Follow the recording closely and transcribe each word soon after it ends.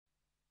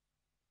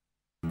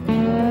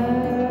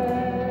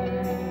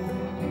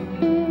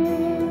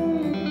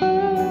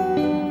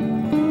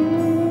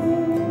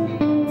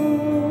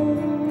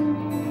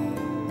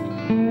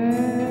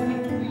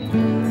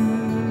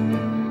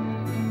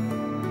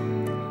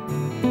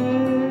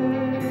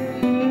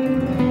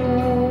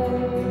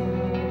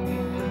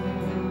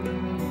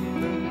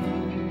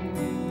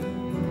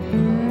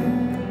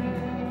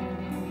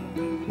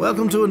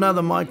Welcome to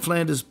another Mike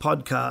Flanders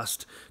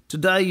podcast.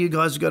 Today you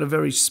guys have got a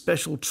very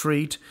special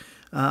treat.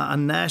 A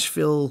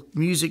Nashville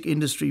music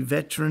industry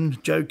veteran,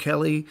 Joe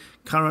Kelly,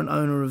 current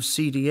owner of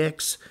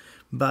CDX.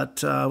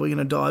 But we're going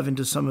to dive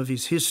into some of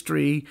his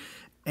history,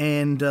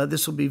 and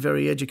this will be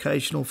very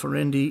educational for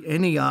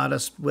any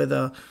artist,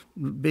 whether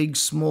big,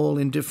 small,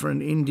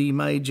 indifferent, indie,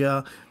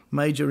 major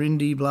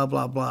indie, blah,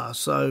 blah, blah.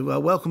 So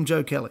welcome,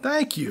 Joe Kelly.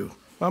 Thank you.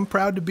 I'm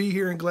proud to be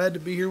here and glad to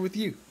be here with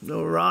you.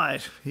 All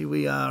right. Here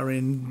we are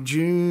in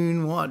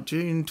June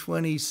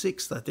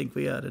 26th, I think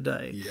we are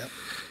today. Yep.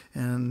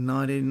 And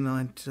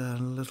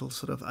little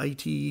sort of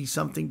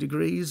 80-something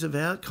degrees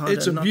about.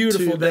 It's a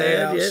beautiful day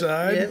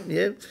outside.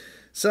 Yep.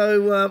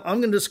 So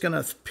I'm just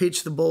going to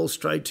pitch the ball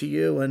straight to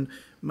you and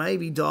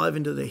maybe dive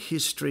into the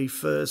history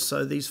first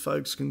so these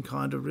folks can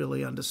kind of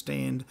really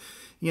understand,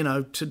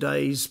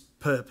 today's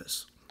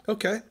purpose.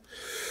 Okay.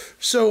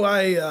 So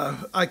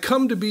I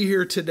come to be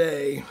here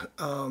today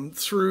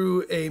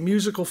through a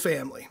musical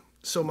family.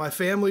 So my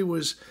family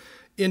was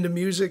into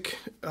music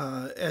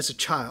as a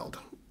child.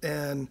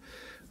 And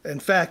in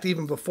fact,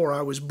 even before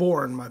I was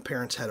born, my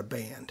parents had a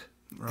band.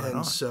 Right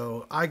on.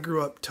 So I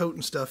grew up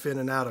toting stuff in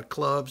and out of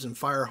clubs and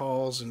fire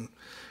halls and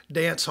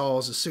dance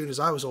halls as soon as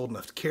I was old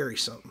enough to carry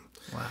something.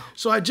 Wow.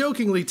 So I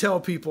jokingly tell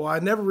people I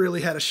never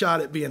really had a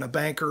shot at being a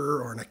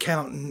banker or an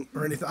accountant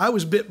or anything. I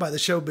was bit by the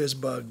showbiz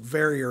bug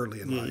very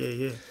early in life.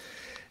 Yeah.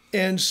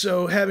 And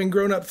so having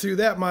grown up through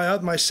that,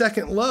 my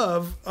second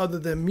love other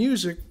than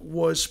music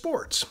was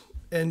sports.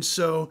 And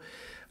so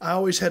I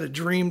always had a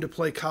dream to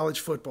play college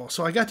football.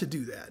 So I got to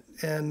do that.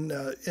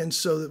 And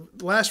so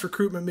the last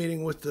recruitment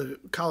meeting with the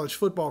college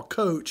football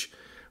coach,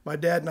 my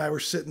dad and I were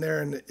sitting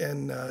there,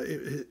 and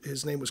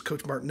his name was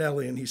Coach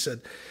Martinelli, and he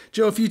said,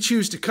 "Joe, if you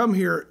choose to come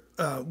here,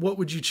 what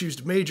would you choose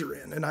to major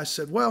in?" And I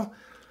said, "Well,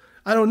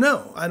 I don't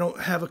know. I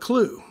don't have a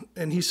clue."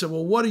 And he said,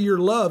 "Well, what are your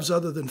loves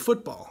other than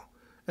football?"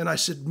 And I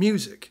said,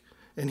 "Music."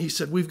 And he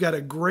said, "We've got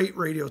a great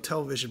radio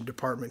television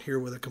department here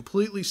with a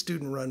completely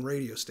student-run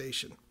radio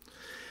station."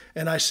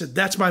 And I said,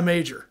 "That's my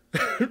major,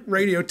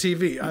 radio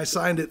TV." I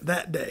signed it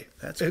that day.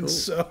 That's cool. And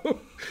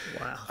so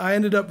wow. I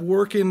ended up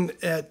working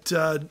at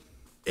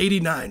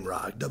 89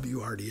 Rock,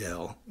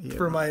 WRDL,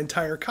 for my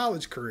entire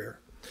college career.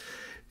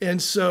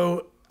 And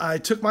so I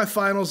took my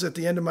finals at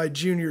the end of my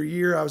junior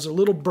year. I was a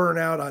little burnt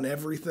out on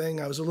everything.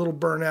 I was a little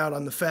burnt out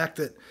on the fact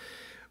that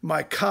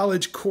my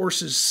college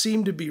courses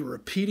seemed to be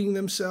repeating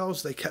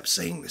themselves. They kept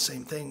saying the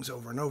same things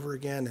over and over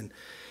again.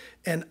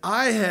 And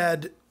I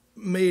had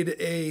made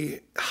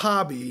a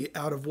hobby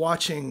out of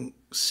watching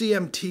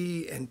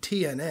CMT and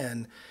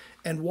TNN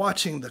and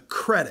watching the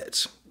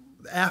credits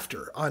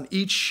after on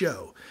each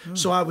show.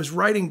 So I was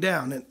writing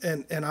down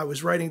and I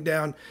was writing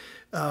down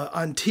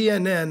on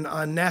TNN,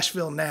 on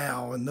Nashville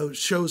Now and those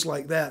shows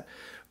like that.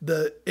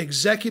 The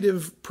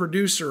executive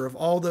producer of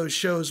all those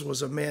shows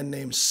was a man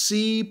named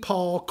C.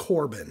 Paul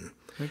Corbin.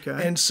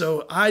 Okay. And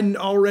so I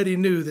already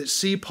knew that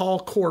C. Paul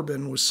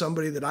Corbin was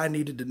somebody that I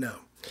needed to know.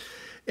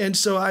 And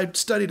so I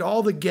studied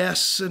all the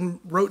guests and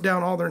wrote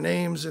down all their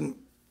names. And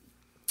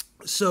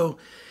so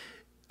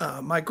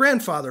my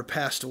grandfather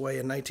passed away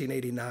in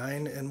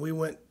 1989, and we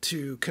went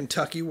to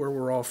Kentucky, where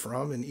we're all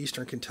from, in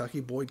eastern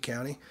Kentucky, Boyd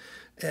County.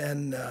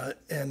 And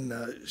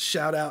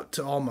shout out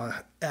to all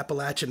my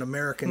Appalachian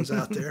Americans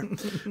out there.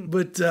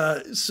 But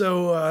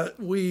so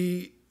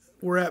we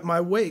were at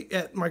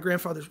my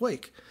grandfather's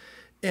wake.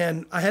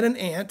 And I had an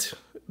aunt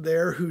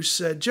there who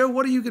said, "Joe,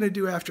 what are you going to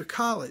do after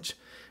college?"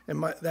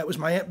 And that was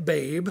my Aunt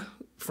Babe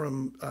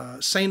from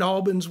St.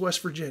 Albans,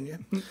 West Virginia.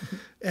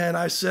 And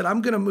I said,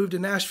 "I'm going to move to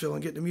Nashville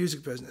and get in the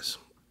music business."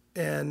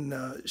 And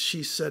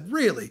she said,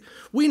 "Really?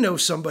 We know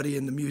somebody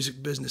in the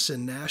music business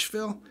in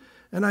Nashville."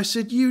 And I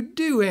said, "You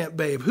do, Aunt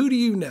Babe. Who do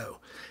you know?"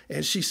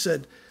 And she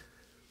said,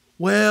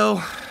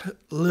 "Well,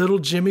 little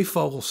Jimmy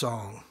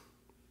Fogelsong."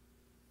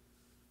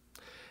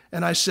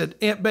 And I said,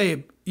 "Aunt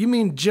Babe, you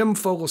mean Jim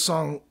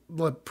Fogelsong,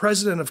 the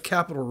president of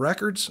Capitol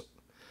Records?"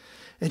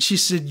 And she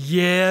said,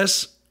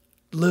 "Yes,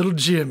 little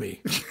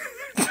Jimmy."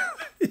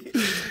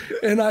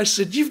 And I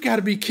said, "You've got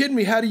to be kidding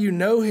me. How do you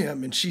know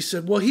him?" And she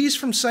said, "Well, he's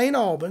from St.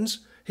 Albans.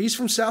 He's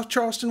from South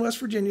Charleston, West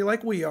Virginia,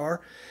 like we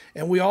are.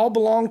 And we all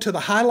belong to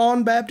the High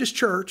Lawn Baptist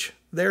Church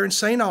there in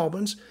St.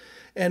 Albans.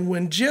 And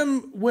when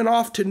Jim went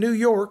off to New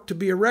York to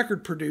be a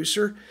record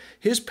producer,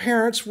 his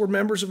parents were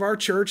members of our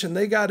church, and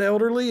they got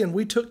elderly, and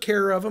we took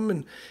care of them.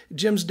 And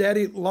Jim's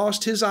daddy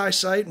lost his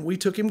eyesight, and we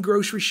took him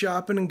grocery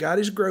shopping and got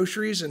his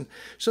groceries. And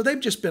so they've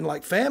just been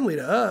like family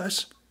to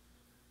us."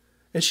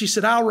 And she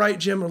said, "I'll write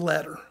Jim a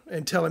letter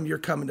and tell him you're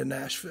coming to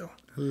Nashville."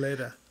 A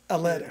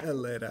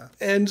letter.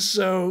 And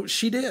so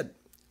she did.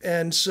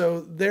 And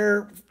so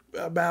there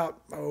about,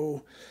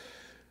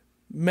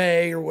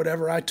 May or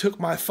whatever, I took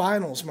my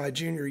finals my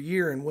junior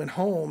year and went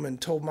home and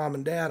told Mom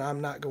and Dad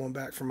I'm not going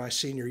back for my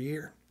senior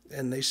year.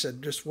 And they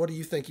said, "Just what do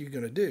you think you're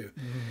going to do?"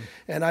 Mm-hmm.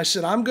 And I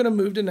said, "I'm going to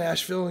move to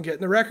Nashville and get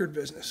in the record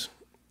business."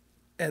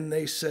 And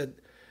they said,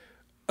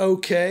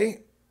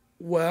 "Okay,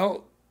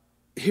 well,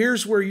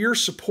 here's where your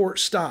support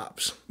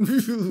stops."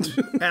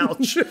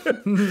 Ouch.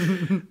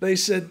 They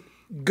said,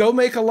 "Go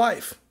make a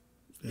life."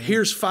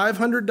 Here's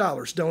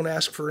 $500. Don't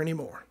ask for any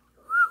more.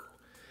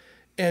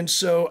 And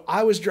so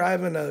I was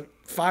driving a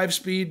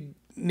 5-speed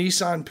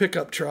Nissan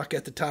pickup truck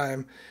at the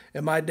time,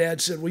 and my dad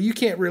said, well, you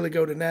can't really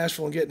go to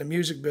Nashville and get in the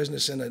music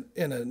business in a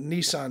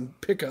Nissan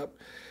pickup.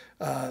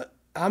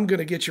 I'm going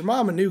to get your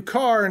mom a new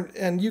car,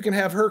 and you can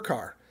have her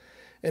car.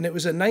 And it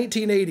was a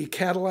 1980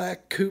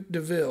 Cadillac Coupe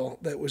de Ville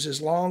that was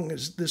as long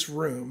as this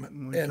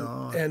room.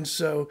 And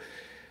so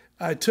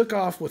I took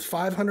off with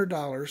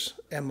 $500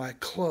 and my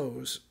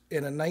clothes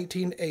in a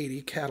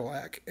 1980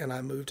 Cadillac, and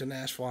I moved to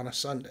Nashville on a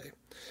Sunday.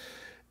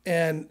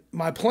 And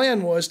my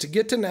plan was to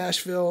get to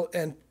Nashville,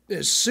 and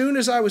as soon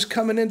as I was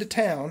coming into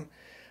town,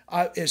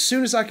 as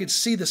soon as I could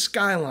see the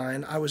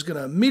skyline, I was going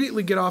to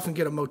immediately get off and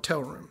get a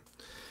motel room.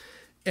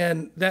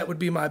 And that would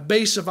be my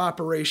base of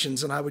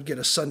operations, and I would get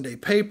a Sunday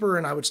paper,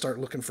 and I would start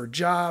looking for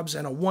jobs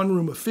and a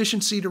one-room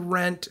efficiency to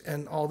rent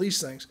and all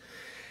these things.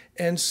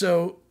 And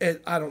so,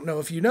 I don't know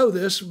if you know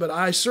this, but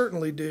I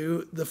certainly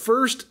do. The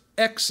first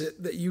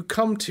exit that you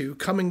come to,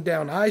 coming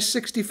down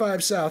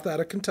I-65 South out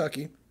of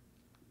Kentucky,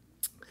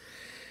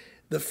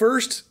 the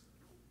first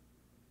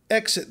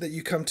exit that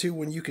you come to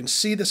when you can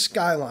see the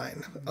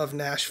skyline of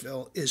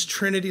Nashville is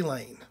Trinity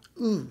Lane,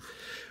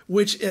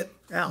 which at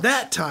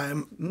that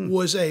time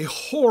was a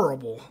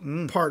horrible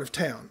part of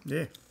town.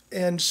 Yeah.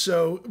 And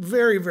so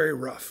very, very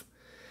rough.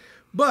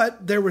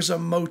 But there was a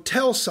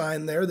motel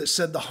sign there that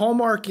said the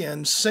Hallmark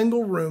Inn,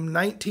 single room,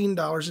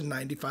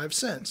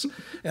 $19.95.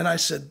 And I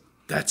said,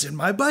 that's in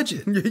my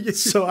budget.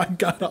 So I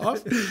got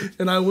off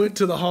and I went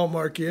to the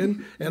Hallmark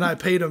Inn and I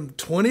paid them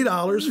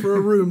 $20 for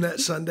a room that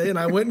Sunday. And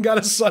I went and got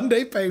a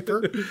Sunday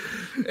paper,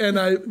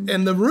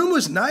 and the room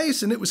was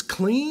nice and it was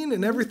clean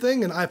and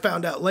everything. And I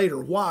found out later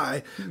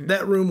why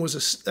that room was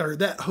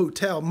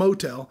that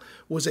motel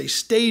was a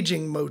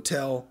staging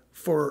motel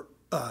for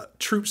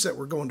troops that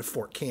were going to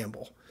Fort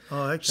Campbell.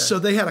 Oh, okay. So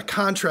they had a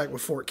contract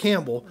with Fort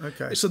Campbell.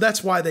 Okay. So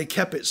that's why they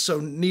kept it so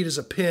neat as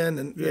a pin.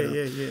 And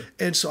Yeah.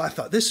 And so I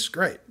thought, this is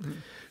great.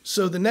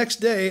 So the next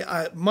day,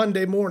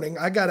 Monday morning,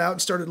 I got out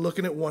and started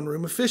looking at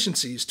one-room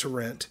efficiencies to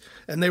rent.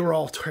 And they were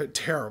all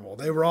terrible.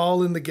 They were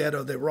all in the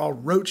ghetto. They were all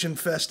roach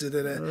infested.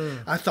 And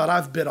I thought,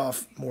 I've bit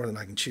off more than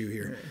I can chew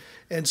here.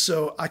 And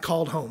so I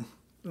called home.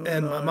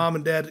 And my mom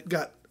and dad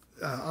got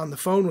on the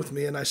phone with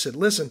me. And I said,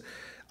 listen,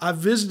 I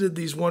visited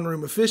these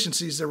one-room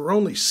efficiencies. There were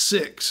only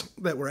 6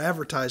 that were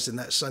advertised in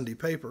that Sunday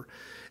paper.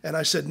 And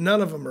I said,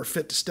 none of them are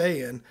fit to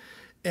stay in.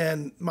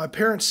 And my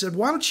parents said,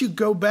 why don't you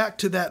go back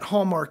to that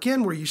Hallmark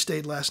Inn where you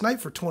stayed last night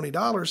for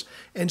 $20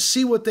 and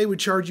see what they would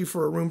charge you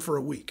for a room for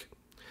a week?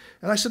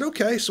 And I said,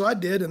 okay. So I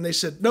did. And they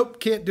said, nope,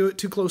 can't do it.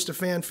 Too close to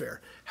fanfare.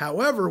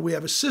 However, we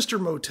have a sister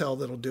motel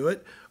that'll do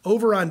it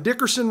over on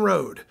Dickerson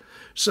Road.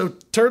 So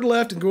turn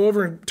left and go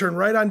over and turn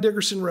right on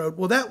Dickerson Road.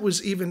 Well, that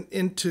was even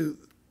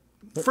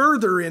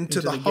further into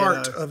the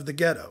heart of the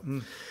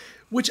ghetto,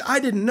 which I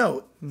didn't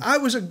know. I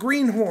was a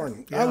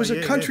greenhorn. I was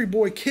a country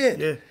boy kid.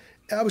 Yeah.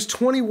 I was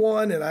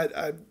 21 and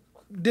I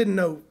didn't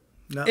know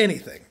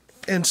anything.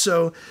 And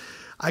so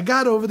I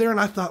got over there and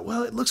I thought,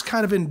 well, it looks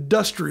kind of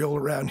industrial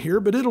around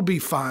here, but it'll be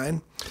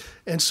fine.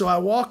 And so I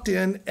walked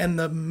in, and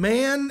the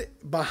man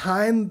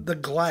behind the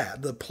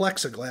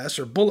plexiglass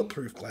or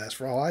bulletproof glass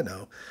for all I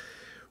know,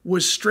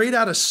 was straight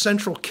out of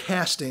Central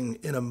Casting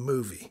in a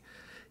movie.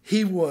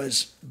 He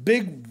was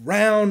big,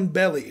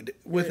 round-bellied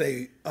with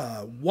a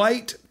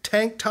white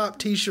tank top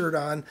T-shirt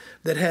on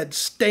that had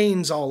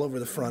stains all over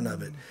the front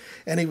of it.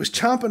 And he was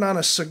chomping on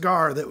a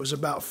cigar that was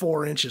about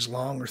 4 inches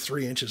long or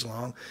 3 inches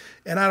long.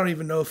 And I don't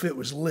even know if it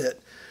was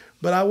lit.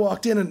 But I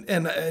walked in,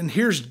 and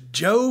here's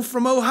Joe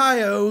from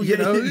Ohio,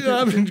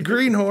 I'm a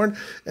greenhorn.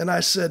 And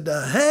I said,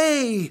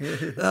 hey,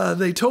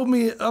 they told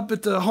me up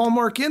at the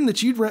Hallmark Inn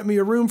that you'd rent me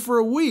a room for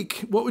a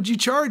week. What would you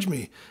charge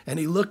me? And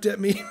he looked at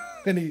me,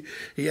 and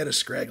he had a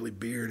scraggly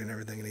beard and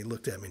everything. And he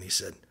looked at me and he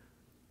said,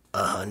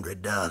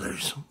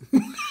 $100.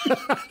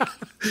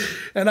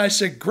 And I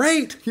said,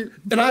 great.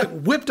 And I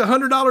whipped a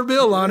 $100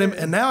 bill on him.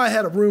 And now I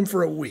had a room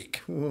for a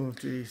week. Oh,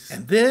 jeez.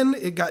 And then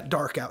it got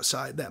dark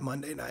outside that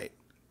Monday night.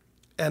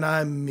 And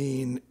I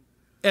mean,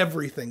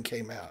 everything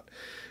came out.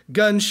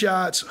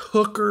 Gunshots,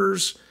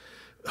 hookers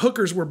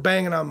were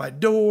banging on my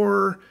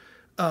door.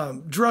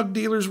 Drug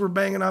dealers were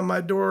banging on my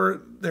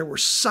door. There were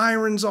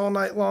sirens all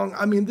night long.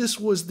 I mean, this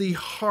was the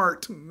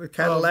heart. The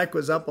Cadillac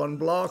was up on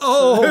blocks.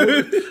 Oh,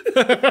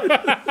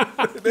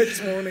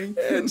 next morning.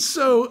 And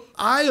so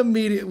I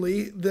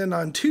immediately, then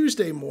on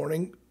Tuesday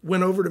morning,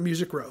 went over to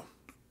Music Row.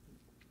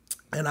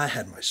 And I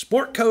had my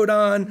sport coat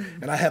on,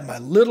 and I had my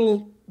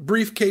little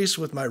briefcase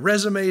with my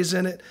resumes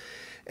in it.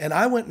 And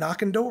I went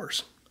knocking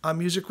doors on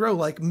Music Row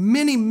like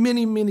many,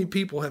 many, many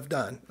people have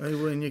done.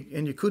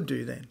 And you could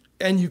do that.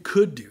 And you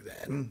could do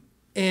that.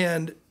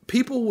 And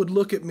people would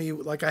look at me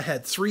like I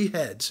had 3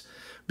 heads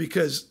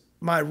because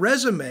my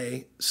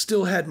resume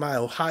still had my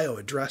Ohio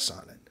address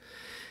on it.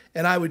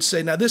 And I would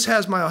say, now this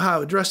has my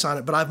Ohio address on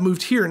it, but I've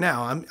moved here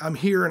now. I'm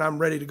here and I'm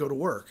ready to go to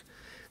work.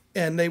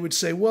 And they would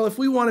say, well, if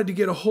we wanted to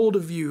get a hold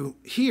of you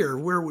here,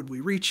 where would we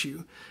reach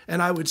you?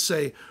 And I would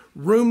say,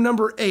 room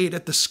number 8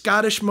 at the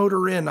Scottish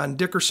Motor Inn on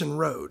Dickerson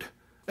Road.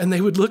 And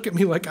they would look at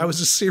me like I was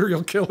a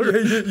serial killer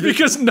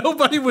because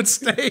nobody would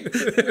stay.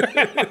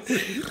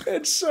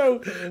 And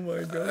so Oh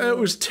my God. it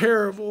was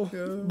terrible.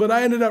 Yeah. But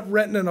I ended up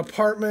renting an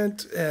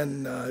apartment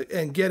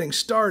and getting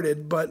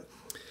started. But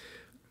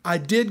I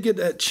did get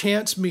a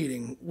chance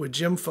meeting with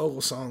Jim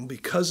Fogelsong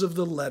because of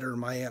the letter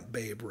my Aunt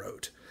Babe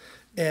wrote.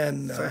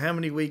 And so how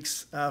many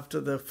weeks after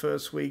the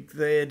first week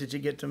there did you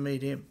get to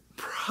meet him?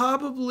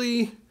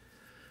 Probably,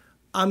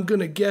 I'm going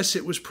to guess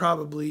it was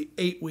probably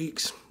 8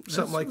 weeks,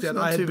 something like that.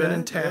 I had been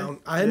in town.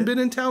 I hadn't been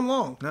in town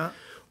long. No.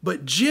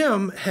 But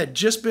Jim had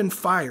just been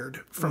fired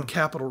from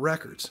Capitol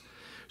Records.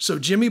 So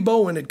Jimmy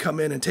Bowen had come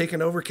in and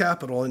taken over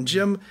Capitol, and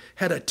Jim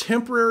had a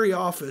temporary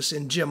office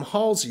in Jim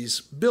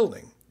Halsey's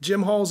building.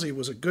 Jim Halsey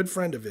was a good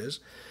friend of his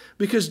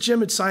because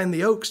Jim had signed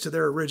the Oaks to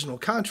their original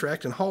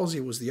contract, and Halsey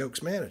was the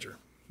Oaks manager.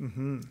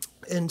 Mm-hmm.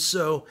 And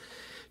so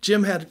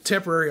Jim had a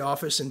temporary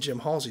office in Jim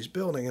Halsey's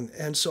building.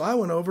 And so I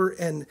went over,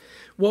 and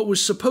what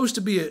was supposed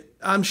to be,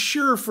 I'm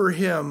sure for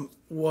him,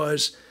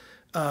 was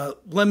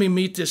let me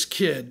meet this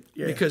kid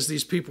because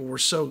these people were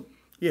so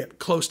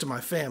close to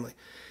my family.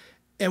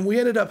 And we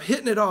ended up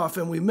hitting it off,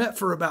 and we met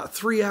for about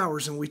 3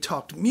 hours, and we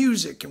talked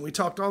music, and we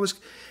talked all this.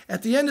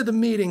 At the end of the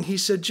meeting, he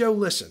said, Joe,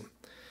 listen.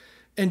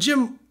 And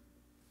Jim,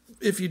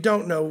 if you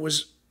don't know,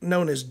 was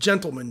known as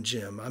Gentleman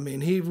Jim. I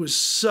mean, he was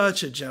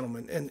such a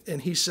gentleman.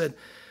 And he said,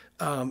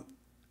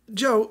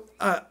 Joe,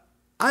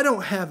 I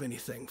don't have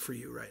anything for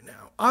you right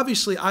now.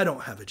 Obviously, I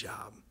don't have a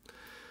job.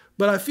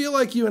 But I feel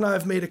like you and I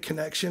have made a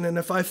connection, and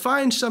if I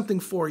find something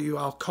for you,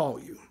 I'll call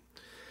you.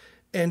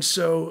 And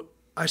so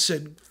I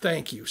said,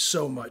 thank you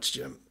so much,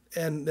 Jim.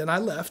 And then I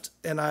left,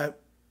 and I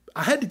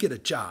had to get a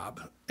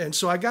job. And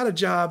so I got a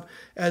job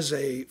as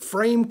a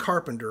frame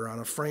carpenter on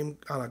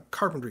a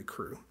carpentry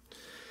crew.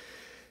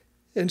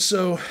 And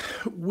so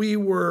we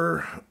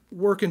were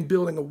working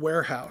building a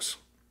warehouse.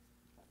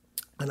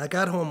 And I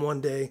got home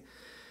one day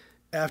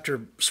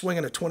after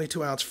swinging a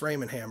 22-ounce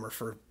framing hammer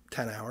for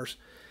 10 hours,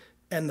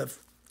 and the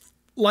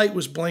light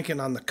was blinking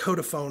on the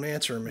Codaphone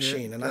answering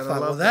machine. And I thought,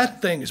 well,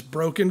 that thing is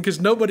broken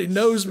because nobody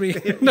knows me.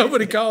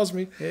 Nobody calls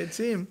me. It's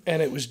him.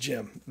 And it was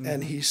Jim. Mm-hmm.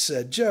 And he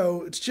said,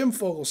 Joe, it's Jim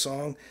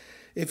Fogelsong.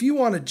 If you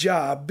want a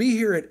job, be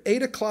here at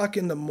 8 o'clock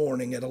in the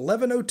morning at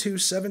 1102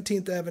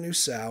 17th Avenue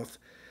South,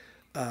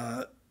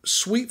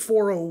 Suite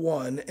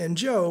 401. And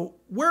Joe,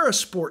 wear a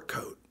sport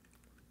coat.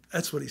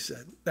 That's what he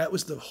said. That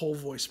was the whole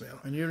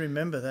voicemail. And you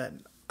remember that?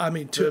 I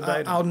mean,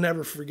 I'll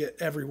never forget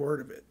every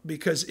word of it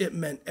because it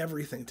meant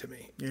everything to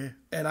me. Yeah.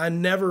 And I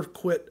never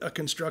quit a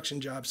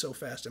construction job so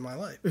fast in my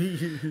life.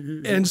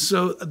 And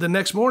so the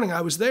next morning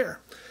I was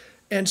there.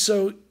 And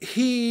so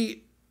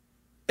he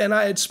and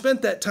I had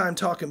spent that time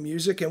talking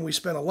music, and we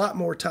spent a lot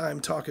more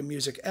time talking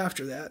music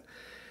after that.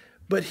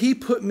 But he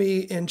put me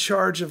in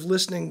charge of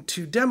listening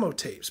to demo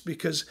tapes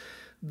because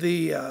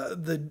the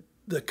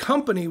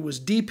company was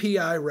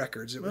DPI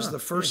Records. It was the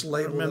first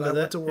label that I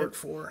went to work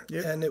for.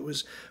 Yep. And it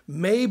was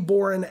Mae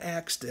Boren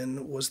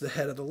Axton was the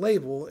head of the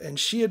label, and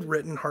she had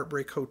written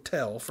Heartbreak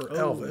Hotel for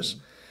Elvis.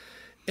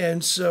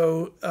 And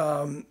so,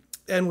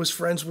 and was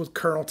friends with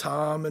Colonel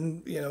Tom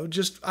and,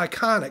 just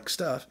iconic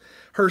stuff.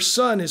 Her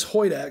son is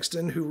Hoyt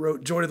Axton, who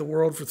wrote Joy to the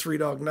World for Three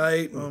Dog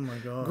Night. And oh, my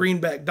God.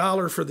 Greenback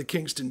Dollar for the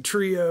Kingston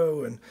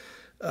Trio, and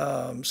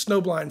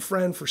Snowblind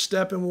Friend for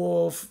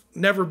Steppenwolf,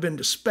 Never Been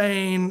to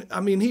Spain. I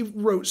mean, he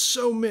wrote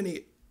so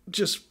many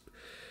just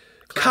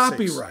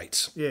classics.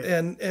 Copyrights. Yeah.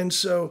 And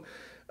so,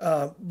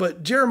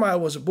 but Jeremiah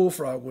Was a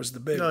Bullfrog was the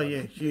big one.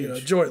 Yeah,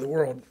 huge. Joy of the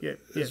World,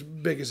 as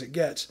big as it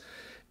gets.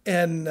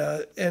 And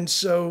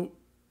so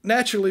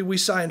naturally we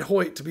signed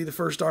Hoyt to be the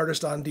first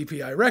artist on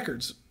DPI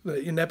Records,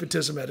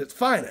 nepotism at its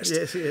finest.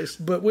 Yes.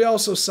 But we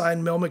also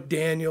signed Mel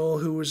McDaniel,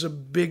 who was a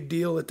big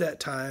deal at that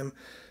time,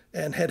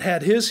 and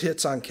had his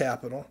hits on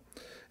Capitol,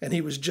 and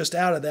he was just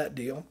out of that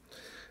deal.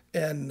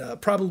 And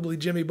probably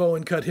Jimmy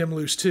Bowen cut him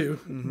loose too.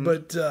 Mm-hmm.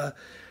 But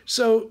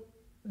so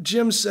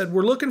Jim said,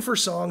 we're looking for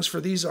songs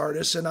for these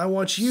artists, and I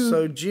want you...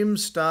 So Jim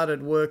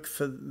started work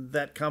for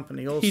that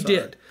company also? He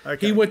did.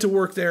 Okay. He went to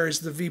work there as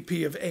the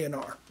VP of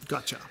A&R.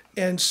 Gotcha.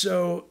 And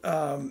so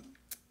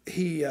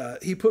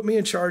he put me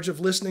in charge of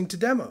listening to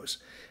demos.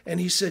 And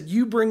he said,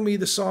 you bring me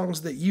the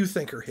songs that you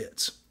think are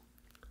hits.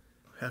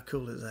 How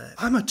cool is that?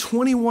 I'm a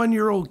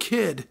 21-year-old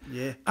kid.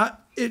 Yeah.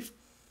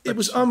 It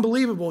was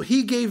unbelievable.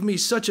 He gave me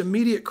such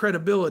immediate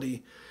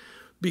credibility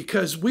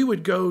because we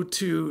would go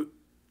to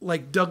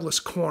like Douglas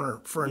Corner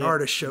for an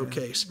artist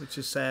showcase. Which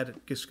is sad.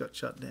 It just got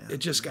shut down. It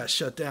just got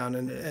shut down.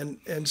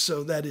 And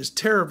so that is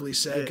terribly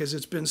sad because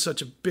it's been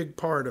such a big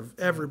part of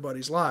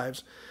everybody's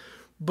lives.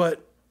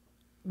 But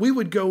we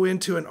would go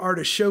into an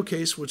artist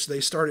showcase, which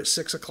they start at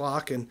 6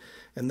 o'clock and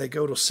they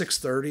go till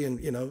 6:30.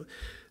 And,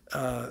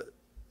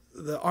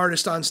 the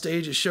artist on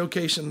stage is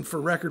showcasing for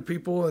record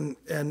people,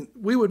 and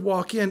we would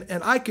walk in,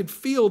 and I could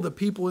feel the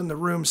people in the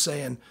room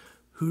saying,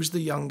 who's the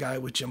young guy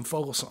with Jim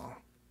Fogelsong?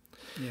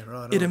 Yeah,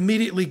 right. It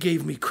immediately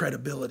gave me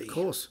credibility. Of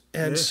course.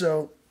 And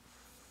so...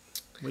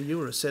 Well, you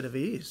were a set of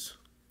ears.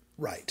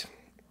 Right.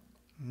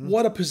 Mm.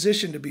 What a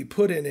position to be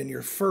put in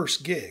your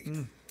first gig.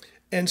 Mm.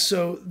 And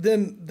so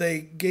then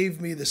they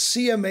gave me the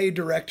CMA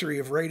directory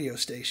of radio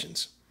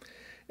stations.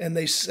 And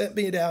they sent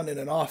me down in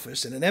an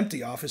office, in an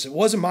empty office. It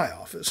wasn't my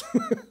office.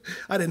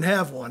 I didn't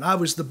have one. I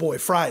was the boy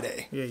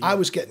Friday. Yeah. I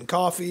was getting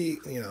coffee,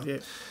 Yeah.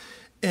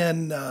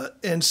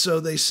 And so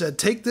they said,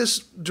 take this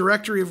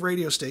directory of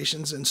radio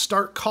stations and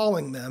start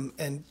calling them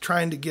and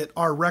trying to get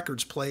our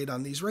records played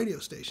on these radio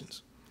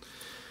stations.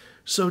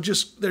 So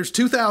there's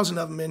 2,000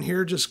 of them in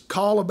here. Just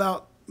call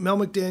about Mel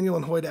McDaniel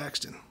and Hoyt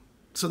Axton.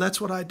 So that's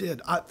what I did.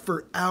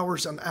 For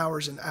hours and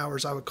hours and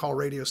hours, I would call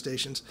radio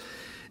stations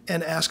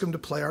and ask them to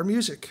play our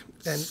music.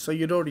 And so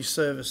you'd already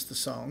serviced the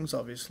songs,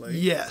 obviously.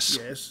 yes.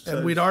 So,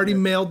 and we'd already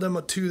mailed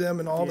them to them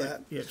and all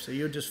that. Yeah, so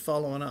you're just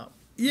following up.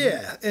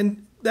 Yeah,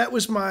 and that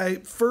was my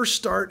first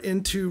start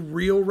into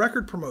real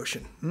record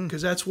promotion,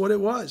 because that's what it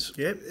was.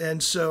 Yep.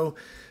 And so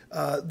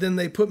then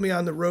they put me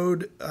on the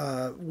road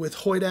with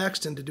Hoyt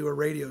Axton to do a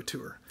radio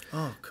tour.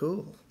 Oh,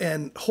 cool.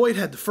 And Hoyt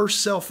had the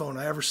first cell phone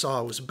I ever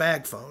saw. It was a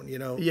bag phone,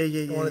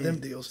 one of them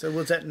deals. So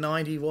was that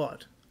 90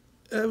 what?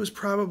 It was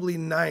probably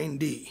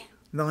 90.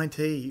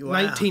 90, wow.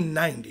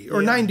 1990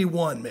 or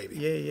 91 maybe.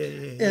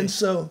 Yeah. And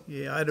so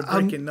I had a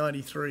brick in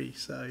 93,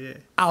 so yeah.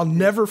 I'll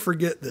never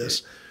forget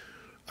this.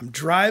 I'm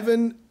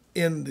driving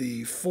in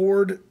the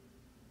Ford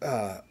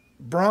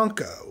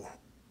Bronco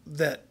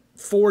that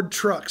Ford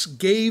Trucks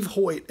gave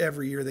Hoyt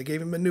every year. They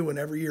gave him a new one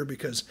every year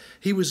because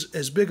he was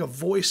as big a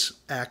voice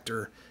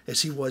actor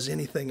as he was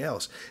anything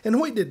else. And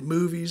Hoyt did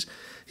movies.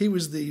 He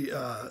was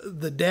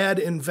the dad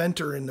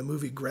inventor in the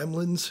movie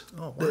Gremlins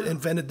that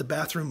invented the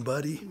bathroom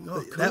buddy.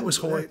 Oh, cool. That was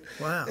Hoyt.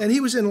 Wow. And he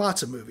was in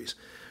lots of movies.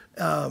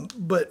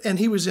 And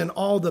he was in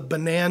all the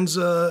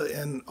Bonanza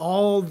and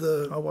all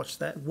the I watched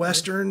that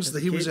westerns.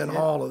 He was in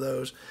all of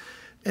those.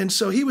 And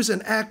so he was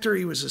an actor,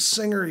 he was a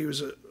singer, he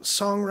was a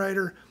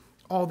songwriter,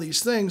 all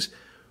these things.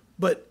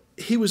 But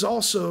he was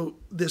also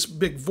this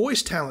big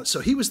voice talent.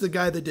 So he was the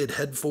guy that did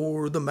Head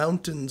for the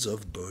Mountains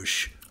of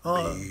Bush.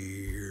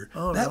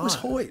 That was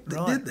Hoyt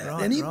that did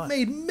that. And he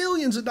made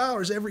millions of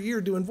dollars every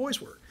year doing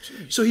voice work.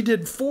 Jeez. So he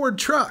did Ford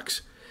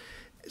trucks.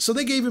 So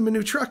they gave him a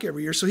new truck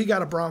every year, so he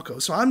got a Bronco.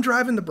 So I'm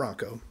driving the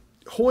Bronco.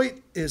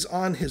 Hoyt is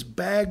on his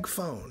bag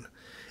phone,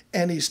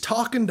 and he's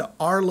talking to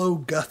Arlo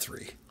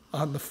Guthrie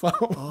on the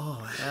phone.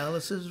 Oh,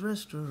 Alice's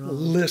Restaurant.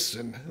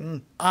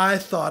 Listen, I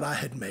thought I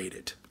had made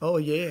it. Oh,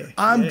 yeah.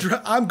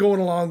 I'm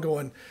going along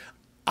going,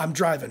 I'm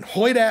driving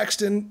Hoyt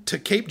Axton to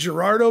Cape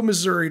Girardeau,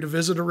 Missouri to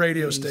visit a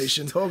radio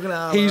station.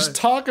 He's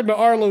talking to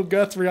Arlo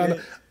Guthrie on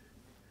the...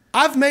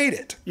 I've made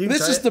it.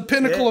 This is the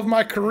pinnacle of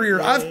my career.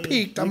 I've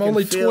peaked. I'm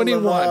only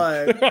 21.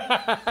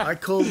 I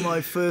called my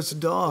first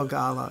dog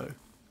Arlo.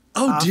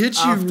 Oh, did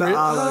you? After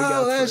Arlo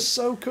Guthrie. That's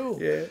so cool.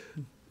 Yeah.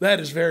 That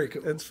is very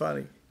cool. That's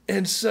funny.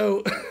 And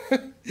so,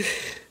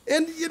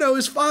 and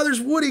his father's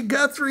Woody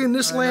Guthrie, and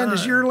this land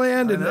is your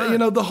land. And,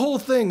 the whole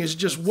thing is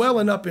just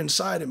welling up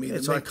inside of me.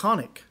 It's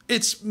iconic.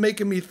 It's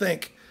making me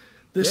think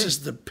this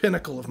is the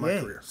pinnacle of my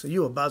career. So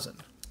you were buzzing.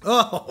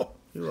 Oh.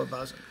 You were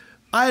buzzing.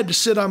 I had to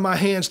sit on my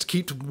hands to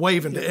keep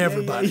waving to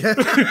everybody. And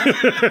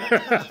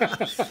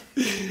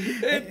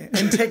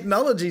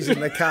technology's in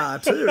the car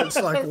too. It's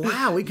like,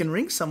 wow, we can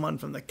ring someone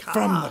from the car.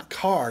 From the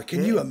car.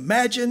 Can you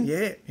imagine?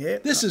 Yeah.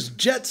 This is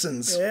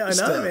Jetsons. Yeah, I know,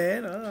 stuff.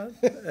 man.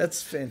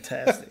 That's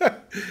fantastic.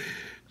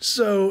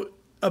 So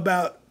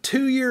about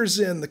 2 years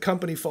in, the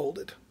company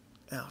folded.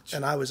 Ouch.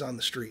 And I was on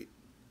the street.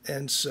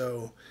 And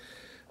so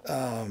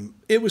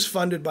it was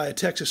funded by a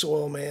Texas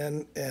oil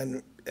man,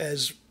 and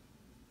as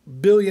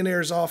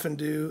billionaires often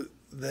do,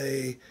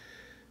 they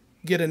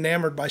get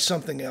enamored by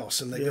something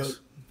else, and they go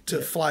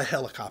to fly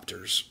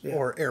helicopters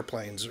or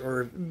airplanes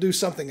or do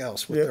something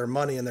else with their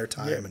money and their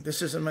time. Yeah. And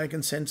this isn't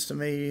making sense to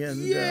me,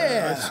 and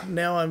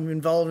now I'm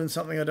involved in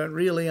something I don't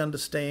really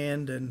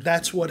understand, and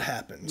that's what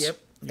happens. Yep.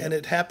 And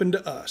it happened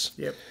to us.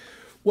 Yep.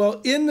 Well,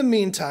 in the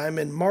meantime,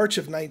 in March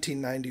of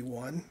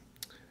 1991,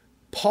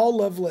 Paul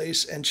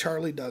Lovelace and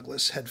Charlie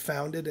Douglas had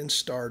founded and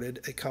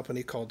started a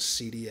company called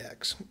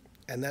CDX.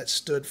 And that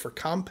stood for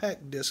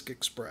Compact Disc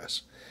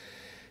Express.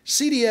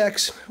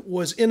 CDX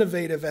was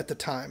innovative at the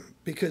time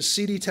because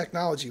CD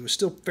technology was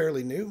still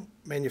fairly new.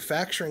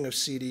 Manufacturing of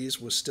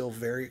CDs was still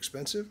very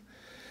expensive.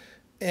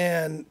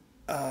 And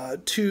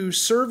to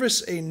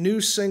service a new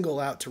single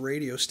out to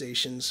radio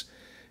stations,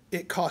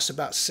 it cost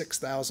about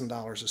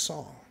 $6,000 a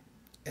song.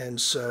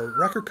 And so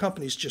record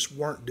companies just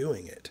weren't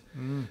doing it.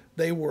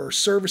 They were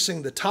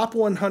servicing the top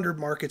 100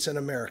 markets in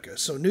America.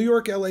 So New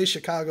York, LA,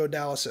 Chicago,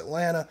 Dallas,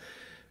 Atlanta.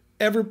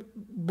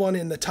 Everyone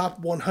in the top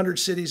 100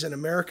 cities in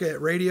America at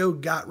radio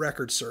got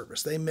record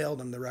service. They mailed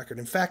them the record.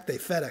 In fact, they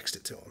FedExed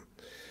it to them.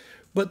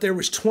 But there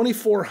was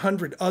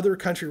 2,400 other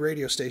country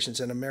radio stations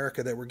in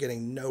America that were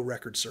getting no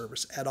record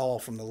service at all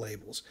from the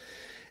labels.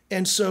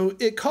 And so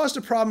it caused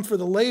a problem for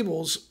the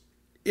labels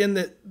in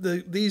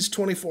that these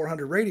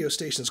 2,400 radio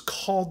stations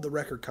called the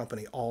record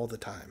company all the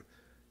time,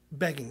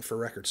 begging for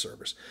record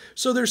service.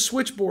 So their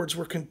switchboards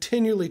were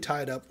continually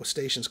tied up with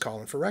stations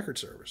calling for record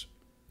service.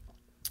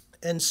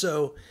 And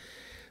so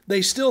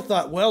They still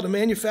thought, well, to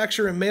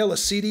manufacture and mail a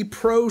CD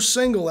Pro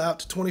single out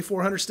to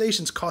 2,400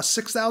 stations costs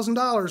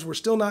 $6,000. We're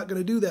still not going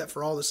to do that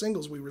for all the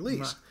singles we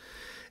release. No.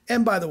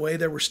 And by the way,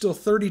 there were still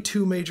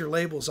 32 major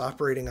labels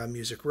operating on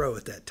Music Row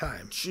at that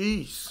time.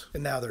 Jeez.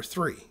 And now there are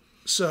 3.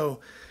 So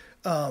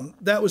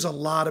that was a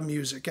lot of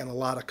music and a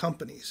lot of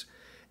companies.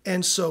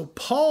 And so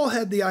Paul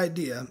had the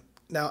idea.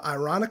 Now,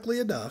 ironically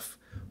enough,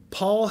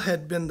 Paul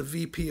had been the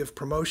VP of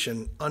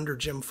promotion under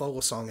Jim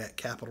Fogelsong at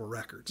Capitol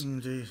Records.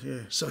 Geez, yeah.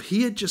 So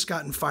he had just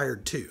gotten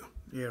fired too.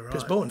 Yeah, right.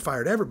 Because Bowen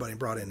fired everybody and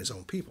brought in his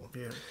own people.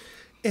 Yeah.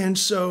 And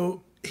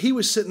so he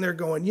was sitting there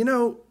going,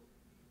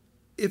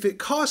 if it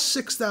costs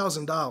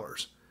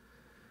 $6,000,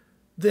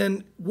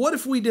 then what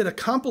if we did a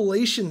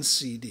compilation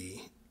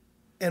CD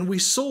and we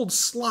sold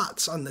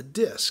slots on the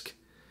disc,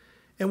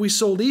 and we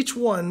sold each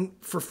one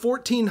for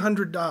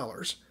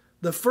 $1,400?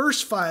 The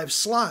first 5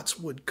 slots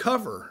would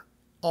cover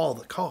all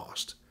the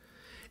cost.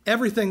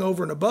 Everything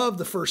over and above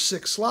the first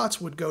 6 slots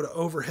would go to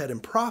overhead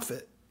and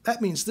profit.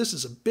 That means this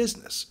is a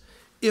business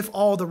if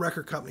all the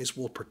record companies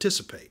will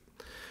participate.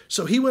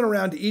 So he went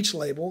around to each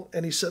label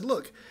and he said,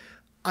 look,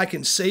 I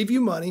can save you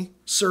money,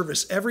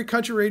 service every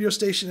country radio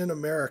station in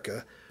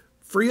America,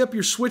 free up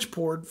your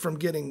switchboard from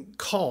getting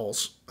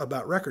calls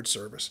about record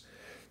service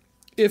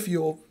if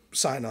you'll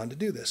sign on to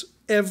do this.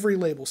 Every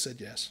label said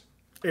yes.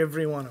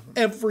 Every one of them.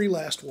 Every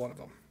last one of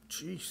them.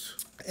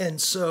 Jeez. And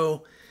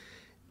so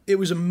it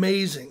was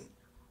amazing.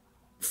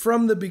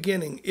 From the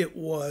beginning, it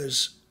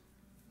was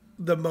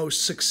the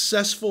most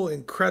successful,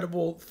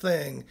 incredible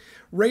thing.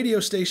 Radio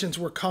stations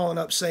were calling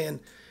up saying,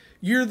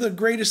 you're the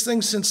greatest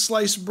thing since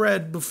sliced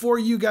bread. Before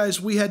you guys,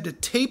 we had to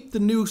tape the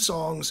new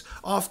songs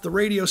off the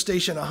radio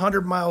station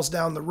 100 miles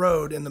down the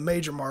road in the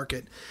major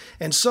market.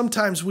 And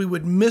sometimes we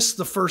would miss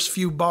the first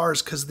few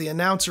bars because the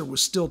announcer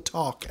was still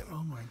talking.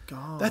 Oh, my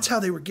God. That's how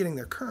they were getting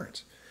their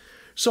currents.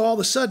 So all of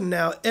a sudden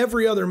now,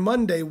 every other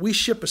Monday, we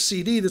ship a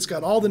CD that's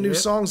got all the new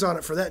songs on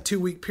it for that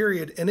 2-week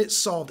period, and it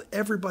solved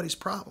everybody's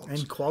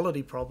problems. And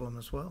quality problem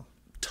as well.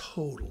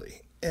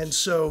 Totally. And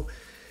so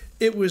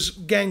it was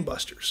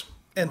gangbusters.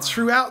 And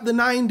throughout the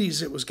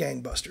 90s, it was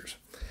gangbusters.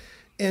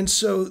 And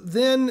so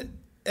then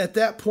at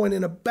that point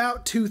in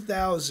about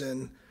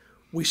 2000,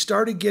 we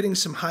started getting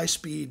some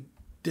high-speed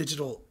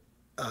digital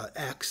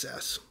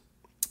access,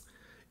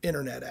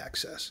 internet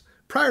access.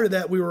 Prior to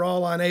that, we were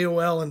all on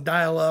AOL and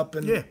dial-up.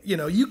 And,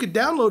 you could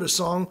download a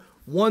song,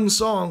 one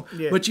song,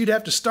 but you'd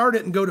have to start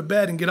it and go to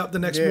bed and get up the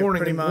next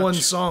morning and one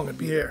song would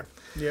be there.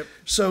 Yep.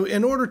 So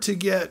in order to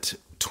get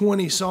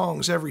 20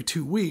 songs every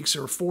 2 weeks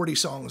or 40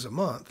 songs a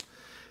month,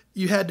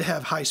 you had to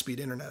have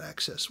high-speed internet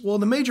access. Well,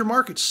 the major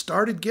markets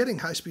started getting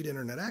high-speed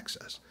internet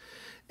access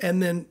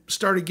and then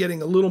started getting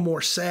a little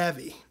more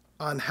savvy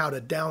on how to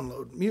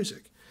download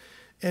music.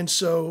 And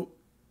so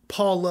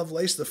Paul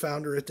Lovelace, the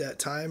founder at that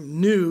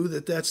time, knew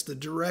that that's the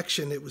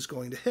direction it was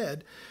going to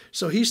head.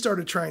 So he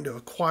started trying to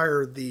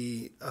acquire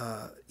the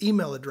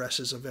email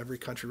addresses of every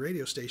country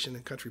radio station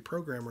and country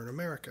programmer in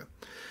America.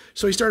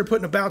 So he started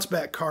putting a bounce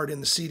back card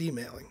in the CD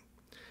mailing.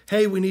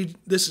 Hey,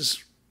 this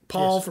is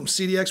Paul from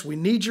CDX, we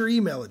need your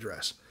email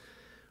address.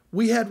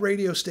 We had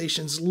radio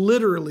stations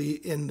literally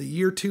in the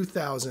year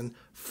 2000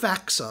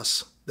 fax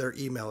us their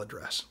email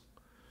address.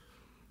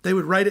 They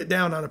would write it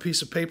down on a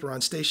piece of paper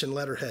on station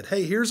letterhead.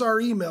 Hey, here's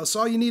our email.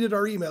 Saw you needed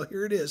our email.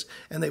 Here it is.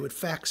 And they would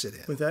fax it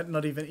in. With that,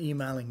 not even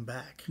emailing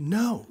back.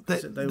 No.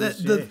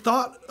 The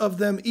thought of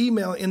them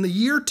emailing, in the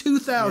year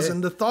 2000,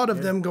 the thought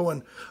of them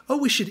going, oh,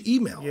 we should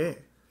email.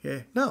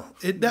 Yeah. No,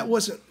 that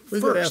wasn't We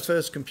got our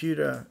first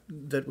computer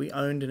that we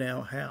owned in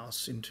our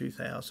house in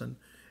 2000,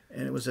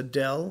 and it was a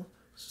Dell,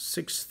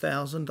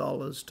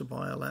 $6,000 to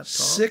buy a laptop.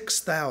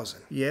 $6,000.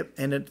 Yep,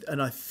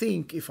 and I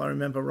think, if I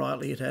remember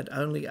rightly, it had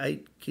only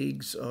 8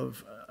 gigs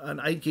of an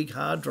 8-gig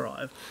hard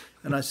drive.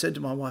 And I said to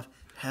my wife,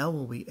 "How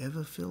will we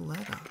ever fill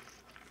that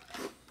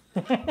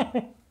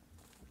up?"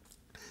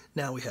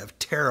 Now we have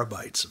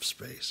terabytes of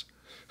space.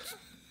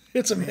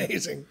 It's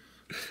amazing.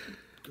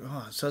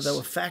 God, so they were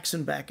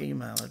faxing back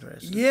email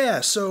addresses.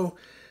 Yeah, so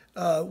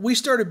we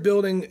started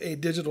building a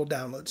digital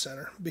download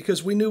center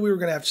because we knew we were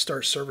going to have to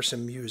start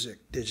servicing music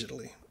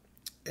digitally.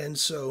 And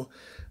so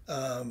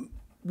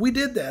we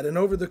did that. And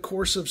over the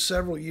course of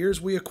several years,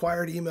 we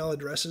acquired email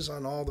addresses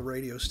on all the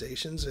radio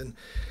stations.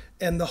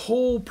 And the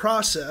whole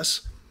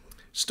process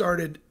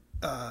started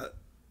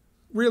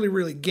really,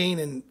 really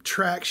gaining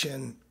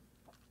traction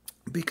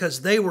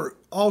because they were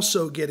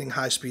also getting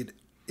high-speed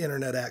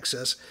internet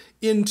access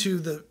into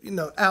the,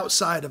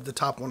 outside of the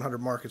top 100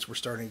 markets, we're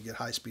starting to get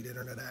high-speed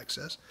internet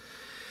access.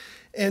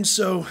 And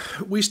so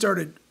we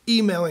started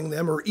emailing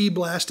them or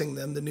e-blasting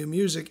them the new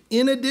music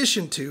in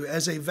addition to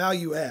as a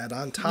value add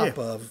on top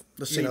of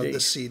the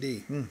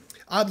CD.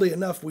 Oddly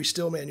enough, we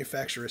still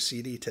manufacture a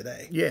CD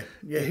today. Yeah.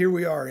 And here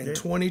we are in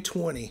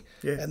 2020,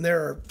 and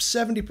there are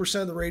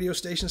 70% of the radio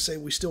stations say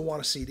we still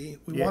want a CD.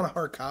 We want a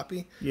hard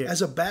copy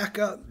as a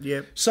backup.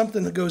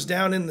 Something that goes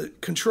down in the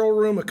control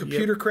room, a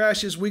computer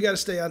crashes, we got to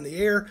stay on the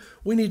air.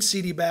 We need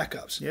CD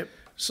backups.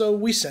 So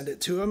we send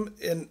it to them,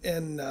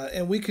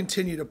 and we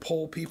continue to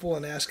poll people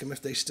and ask them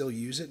if they still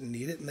use it and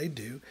need it, and they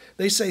do.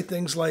 They say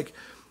things like,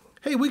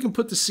 hey, we can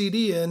put the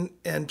CD in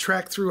and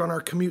track through on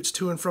our commutes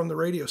to and from the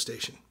radio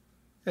station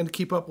and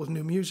keep up with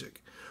new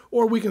music.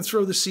 Or we can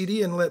throw the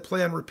CD in and let it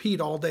play on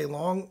repeat all day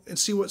long and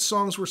see what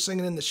songs we're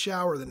singing in the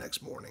shower the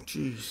next morning.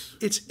 Jeez.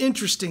 It's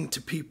interesting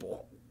to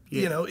people.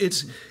 Yeah. You know,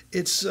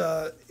 it's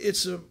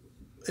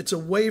a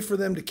way for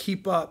them to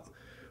keep up,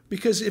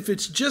 because if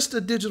it's just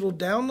a digital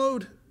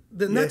download,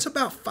 then that's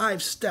about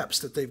 5 steps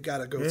that they've got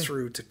to go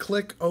through to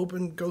click,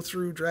 open, go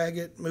through, drag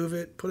it, move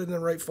it, put it in the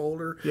right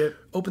folder,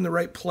 open the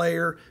right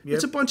player.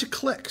 It's a bunch of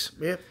clicks.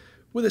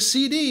 With a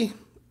CD,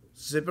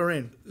 zipper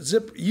in.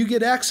 You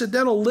get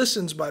accidental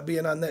listens by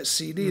being on that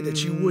CD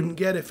that you wouldn't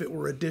get if it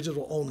were a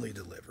digital only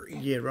delivery.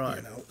 Yeah, right.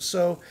 You know?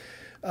 So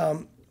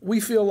we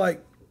feel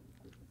like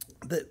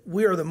that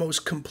we are the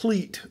most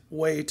complete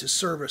way to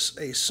service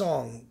a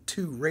song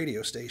to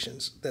radio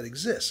stations that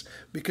exists,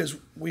 because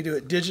we do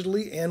it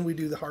digitally and we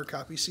do the hard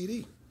copy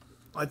CD.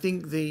 I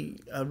think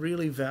a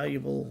really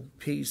valuable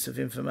piece of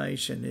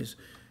information is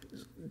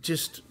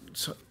just,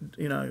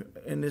 you know,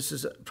 and this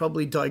is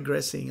probably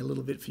digressing a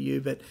little bit for you,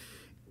 but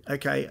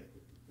okay,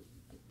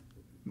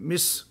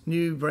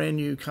 brand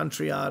new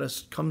country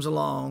artist comes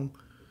along,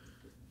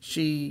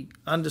 she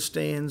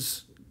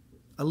understands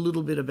a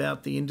little bit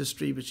about the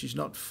industry, but she's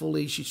not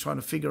fully. She's trying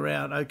to figure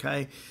out,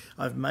 okay,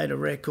 I've made a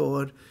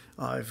record,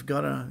 I've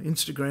got an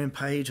Instagram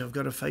page, I've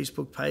got a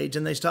Facebook page,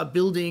 and they start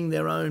building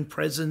their own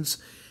presence,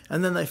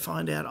 and then they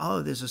find out,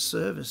 oh, there's a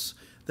service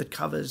that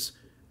covers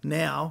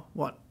now,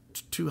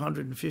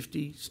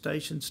 250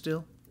 stations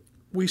still?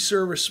 We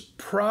service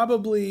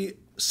probably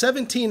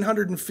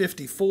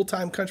 1,750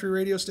 full-time country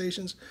radio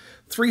stations,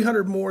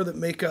 300 more that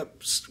make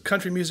up,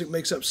 country music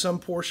makes up some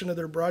portion of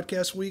their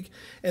broadcast week.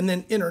 And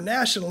then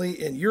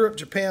internationally in Europe,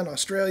 Japan,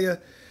 Australia,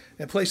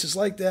 and places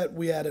like that,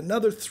 we add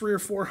another 300 or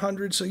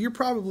 400. So you're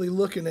probably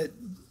looking at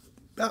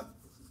about,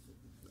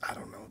 I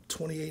don't know,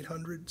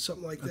 2,800,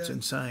 something like that. That's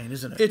insane,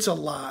 isn't it? It's a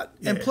lot.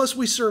 Yeah. And plus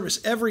we service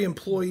every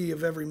employee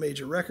of every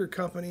major record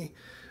company.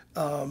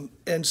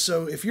 And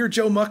so if you're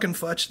Joe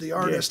Muckenfutch, the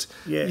artist,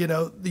 you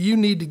know, you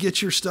need to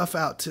get your stuff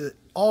out to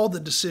all the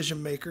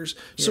decision makers.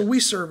 So we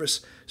service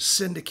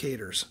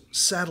syndicators,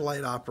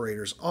 satellite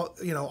operators,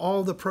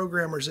 all the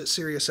programmers at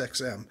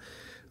SiriusXM.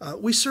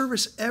 We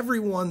service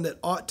everyone that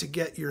ought to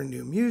get your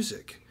new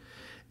music.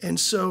 And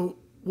so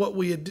what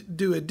we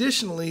do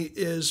additionally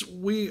is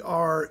we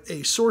are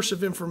a source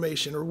of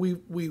information, or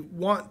we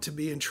want to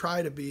be and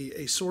try to be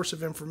a source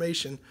of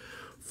information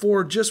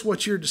for just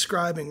what you're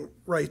describing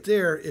right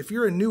there. If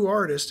you're a new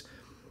artist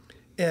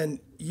and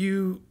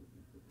you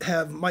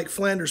have Mike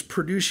Flanders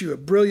produce you a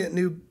brilliant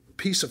new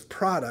piece of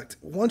product,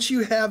 once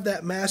you have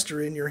that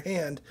master in your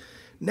hand,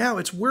 now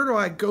it's, where do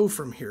I go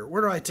from here?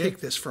 Where do I take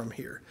this from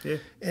here?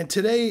 And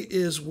today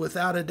is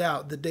without a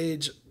doubt the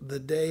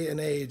day and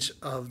age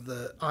of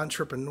the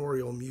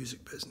entrepreneurial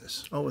music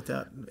business. Oh,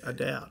 without a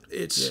doubt.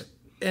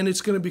 And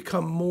it's going to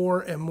become more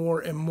and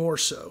more and more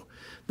so.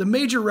 The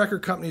major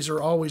record companies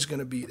are always going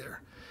to be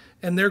there,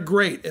 and they're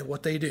great at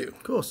what they do.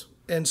 Of course.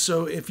 And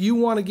so if you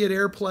want to get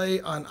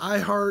airplay on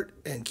iHeart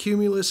and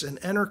Cumulus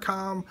and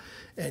Entercom,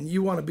 and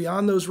you want to be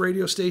on those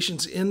radio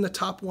stations in the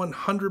top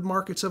 100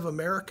 markets of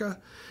America,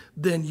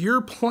 then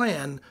your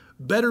plan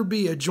better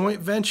be a joint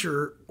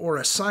venture or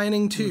a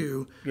signing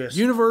to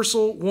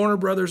Universal, Warner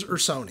Brothers, or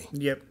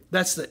Sony.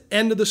 That's the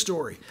end of the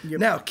story.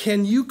 Now,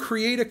 can you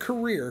create a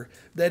career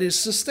that is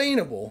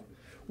sustainable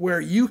where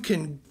you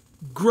can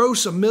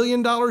gross $1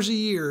 million a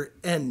year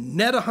and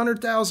net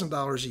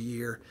 $100,000 a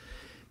year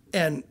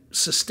and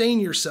sustain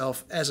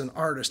yourself as an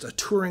artist, a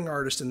touring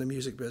artist in the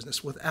music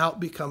business, without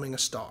becoming a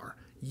star?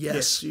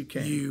 Yes, you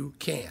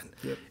can.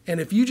 And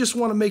if you just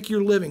want to make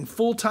your living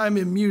full-time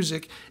in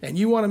music and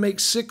you want to make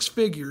 6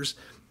 figures,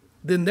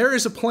 then there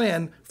is a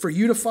plan for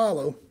you to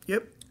follow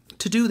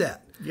to do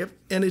that.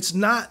 And it's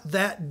not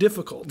that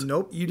difficult.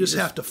 You just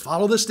have to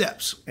follow the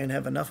steps. And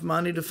have enough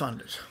money to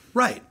fund it.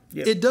 Right.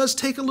 It does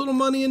take a little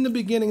money in the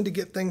beginning to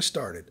get things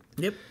started.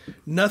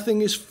 Nothing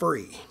is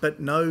free.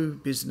 But no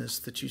business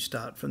that you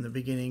start from the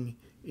beginning,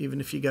 even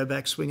if you go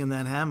back swinging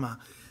that hammer,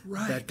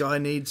 that guy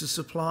needs a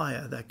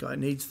supplier, that guy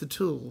needs the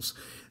tools.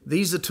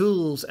 These are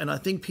tools, and I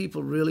think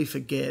people really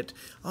forget,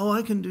 oh,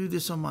 I can do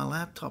this on my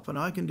laptop, and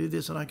I can do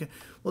this, and I can...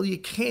 Well, you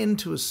can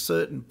to a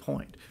certain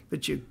point,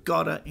 but you've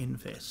got to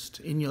invest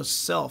in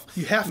yourself.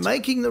 You have to.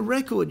 Making the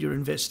record, you're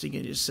investing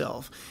in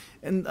yourself.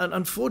 And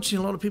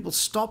unfortunately, a lot of people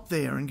stop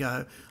there and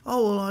go,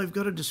 oh, well, I've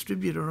got a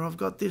distributor, or I've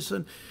got this,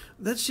 and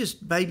that's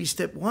just baby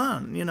step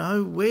 1, you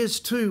know. Where's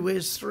 2,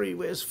 where's 3,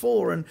 where's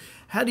 4, and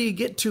how do you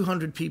get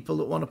 200 people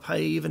that want to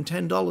pay even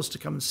 $10 to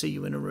come and see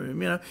you in a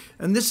room, you know?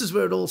 And this is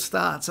where it all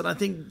starts. And I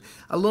think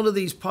a lot of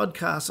these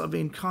podcasts, I've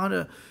been kind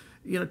of,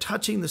 you know,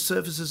 touching the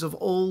surfaces of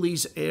all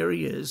these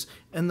areas,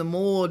 and the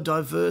more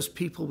diverse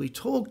people we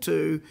talk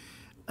to,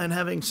 and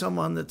having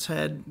someone that's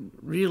had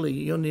really,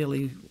 you're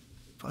nearly,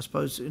 I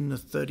suppose, in the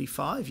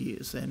 35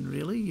 years then,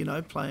 really, you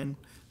know, playing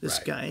this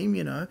game,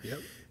 you know.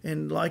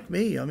 And like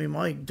me, I mean,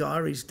 my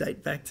diaries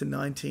date back to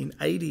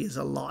 1980 as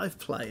a live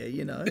player,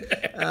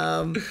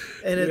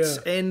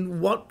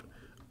 and what,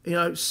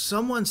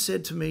 someone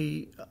said to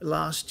me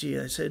last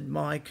year, they said,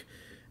 Mike,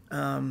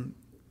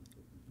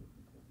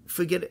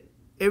 forget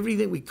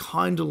everything we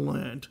kind of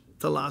learned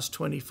the last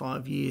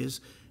 25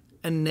 years,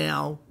 and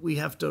now we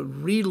have to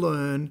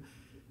relearn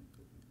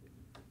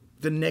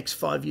the next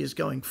 5 years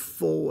going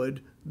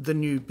forward, the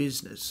new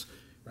business.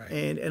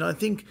 Right. And I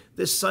think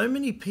there's so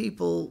many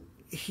people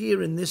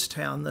here in this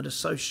town that are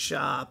so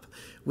sharp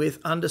with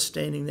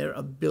understanding their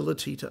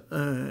ability to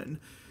earn.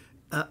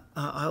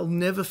 I'll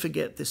never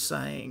forget this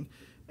saying,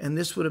 and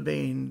this would have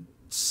been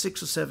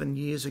 6 or 7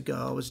 years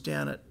ago. I was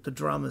down at the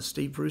drummer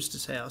Steve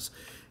Brewster's house,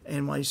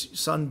 and my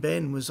son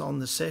Ben was on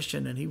the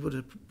session, and he would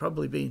have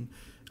probably been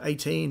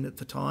 18 at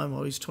the time,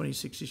 or he's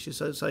 26-ish,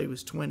 so I'd say he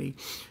was 20.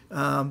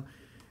 And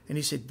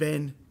he said,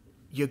 Ben,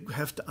 you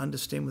have to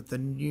understand what the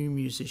new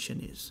musician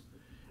is.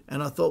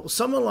 And I thought, well,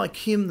 someone like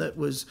him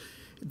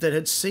that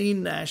had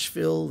seen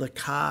Nashville, the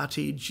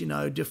Cartage,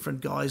 different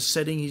guys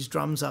setting his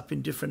drums up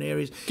in different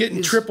areas.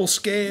 Getting triple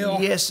scale.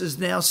 Yes, is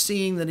now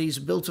seeing that he's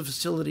built a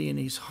facility in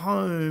his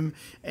home,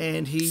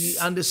 and he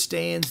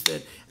understands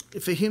that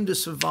for him to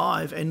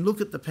survive, and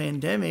look at the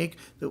pandemic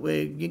that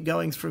we're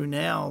going through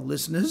now,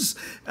 listeners,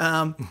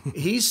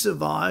 he's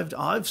survived,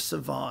 I've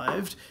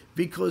survived,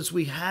 because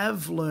we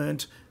have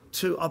learnt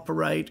to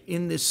operate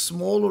in this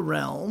smaller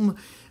realm,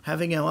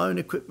 having our own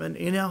equipment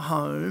in our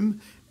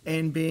home,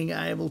 and being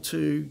able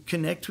to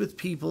connect with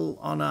people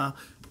on a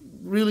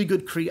really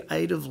good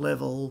creative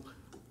level.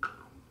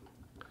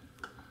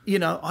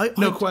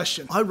 No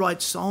question. I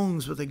write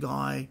songs with a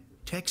guy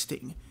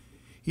texting,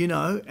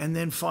 and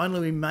then finally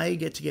we may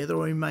get together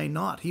or we may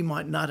not. He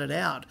might nut it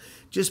out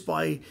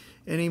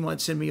and he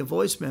might send me a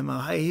voice memo.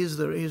 Hey, here's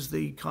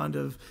the kind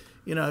of,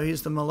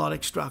 here's the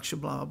melodic structure,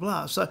 blah, blah,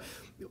 blah. So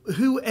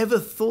whoever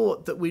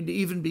thought that we'd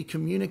even be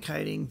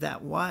communicating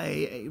that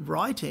way,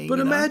 writing? But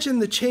imagine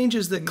the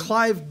changes that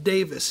Clive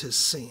Davis has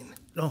seen.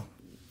 Oh,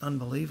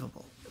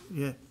 unbelievable.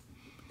 Yeah.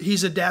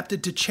 He's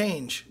adapted to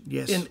change.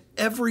 Yes. In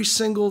every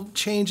single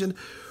change. And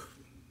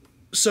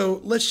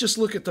so let's just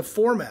look at the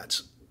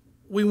formats.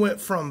 We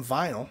went from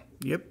vinyl.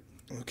 Yep.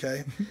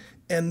 Okay.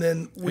 And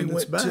then we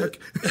went back.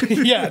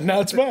 to... yeah,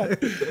 now it's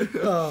back.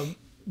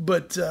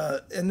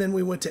 And then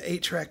we went to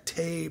 8-track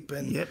tape,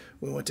 and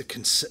we went to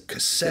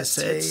cassette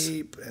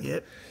tape,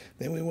 and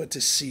then we went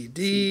to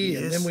CD,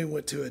 and then we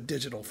went to a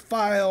digital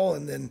file,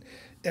 and then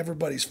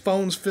everybody's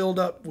phones filled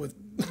up with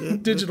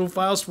digital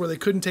files where they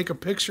couldn't take a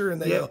picture,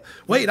 and they go,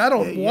 wait, I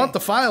don't want the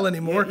file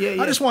anymore.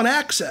 I just want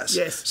access.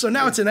 Yes. So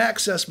now it's an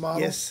access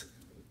model. Yes.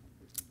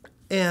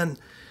 And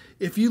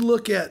if you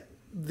look at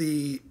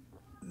the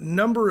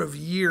number of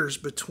years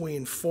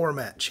between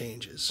format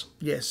changes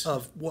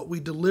of what we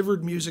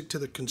delivered music to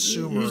the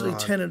consumer usually on.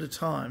 10 at a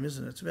time,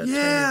 isn't it? It's about 10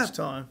 at a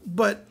time.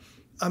 But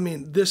I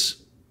mean,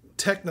 this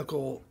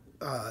technical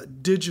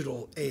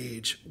digital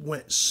age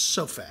went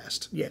so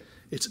fast.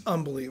 It's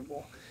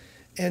unbelievable.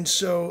 And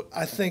so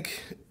I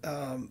think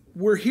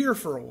we're here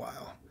for a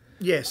while.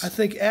 Yes. I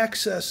think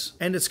access...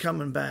 And it's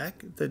coming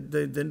back.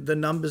 The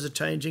numbers are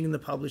changing in the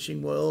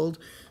publishing world.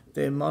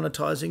 They're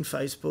monetizing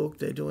Facebook.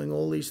 They're doing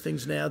all these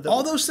things now.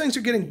 All those things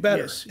are getting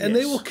better, and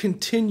they will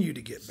continue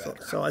to get better.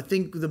 So I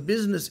think the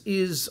business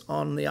is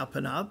on the up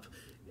and up,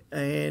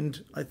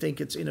 and I think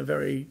it's in a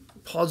very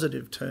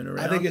positive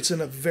turnaround. I think it's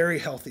in a very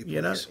healthy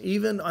place.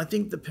 Even I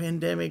think the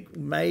pandemic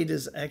made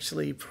us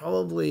actually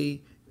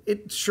probably...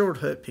 It sure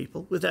hurt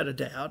people, without a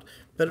doubt,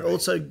 but it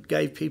also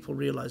gave people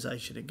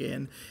realization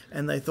again.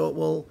 And they thought,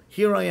 well,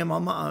 here I am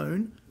on my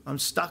own. I'm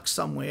stuck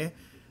somewhere.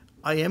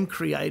 I am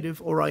creative,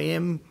 or I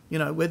am,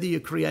 whether you're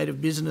creative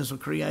business or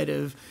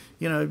creative,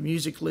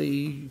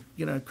 musically,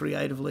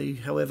 creatively,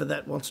 however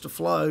that wants to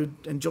flow,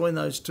 and join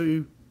those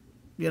two,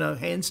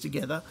 hands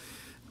together.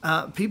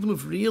 People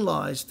have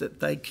realized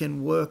that they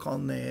can work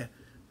on their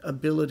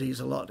abilities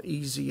a lot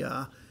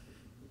easier,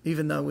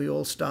 even though we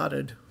all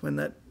started when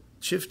that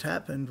shift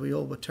happened. We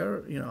all were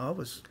I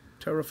was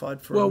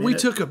terrified for a minute. Well, we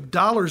took a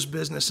dollars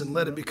business and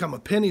let it become a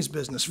pennies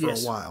business for a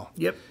while.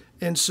 Yep.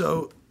 And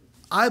so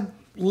I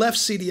left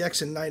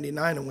CDX in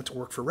 99 and went to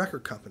work for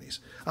record companies.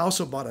 I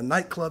also bought a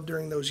nightclub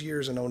during those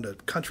years and owned a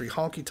country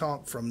honky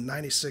tonk from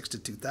 96 to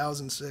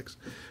 2006,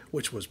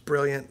 which was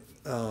brilliant.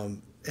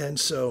 And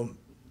so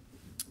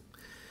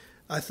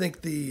I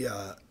think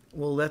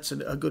well, that's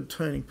a good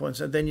turning point.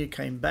 So then you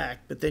came back,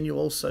 but then you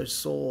also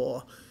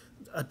saw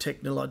a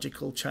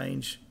technological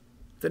change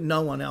that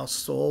no one else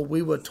saw.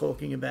 We were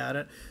talking about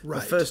it.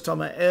 Right. The first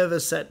time I ever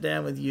sat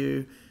down with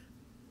you,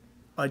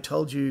 I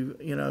told you,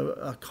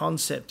 a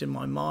concept in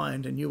my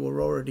mind, and you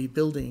were already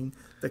building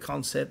the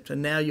concept,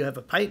 and now you have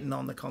a patent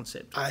on the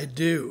concept. I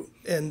do.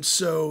 And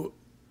so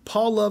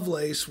Paul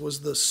Lovelace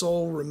was the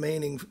sole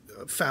remaining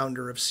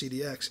founder of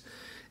CDX.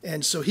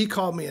 And so he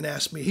called me and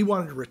asked me, he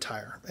wanted to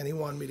retire, and he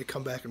wanted me to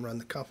come back and run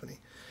the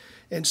company.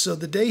 And so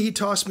the day he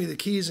tossed me the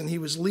keys and he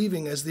was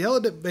leaving, as the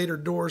elevator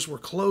doors were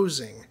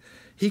closing,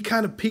 he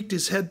kind of peeked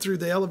his head through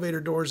the elevator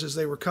doors as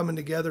they were coming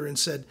together and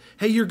said,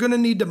 "Hey, you're going to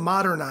need to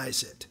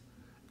modernize it."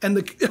 And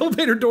the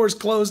elevator doors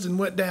closed and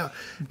went down.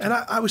 And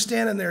I was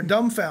standing there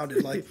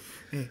dumbfounded, like,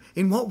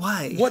 in what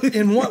way?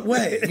 In what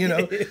way, you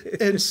know?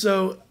 And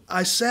so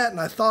I sat and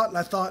I thought and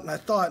I thought and I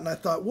thought and I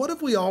thought, what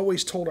have we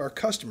always told our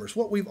customers?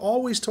 What we've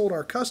always told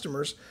our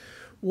customers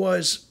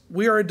was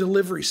we are a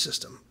delivery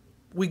system.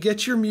 We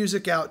get your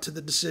music out to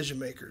the decision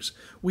makers.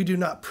 We do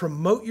not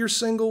promote your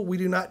single. We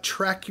do not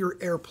track your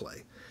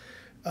airplay.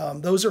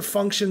 Those are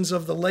functions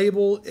of the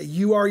label.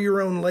 You are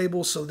your own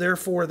label, so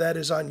therefore that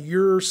is on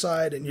your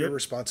side and your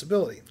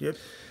responsibility. Yep.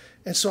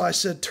 And so I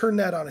said, turn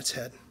that on its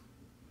head.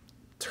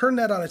 Turn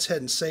that on its head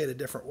and say it a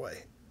different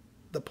way,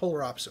 the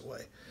polar opposite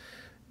way.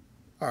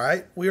 All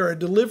right, we are a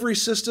delivery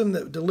system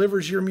that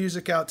delivers your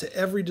music out to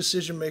every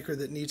decision maker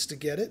that needs to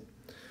get it.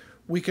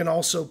 We can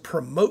also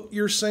promote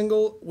your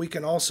single. We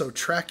can also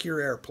track your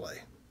airplay.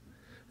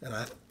 And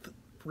I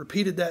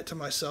repeated that to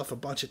myself a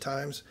bunch of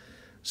times,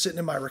 sitting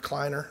in my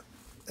recliner.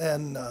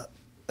 And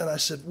I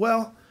said,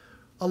 well,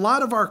 a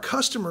lot of our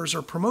customers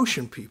are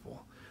promotion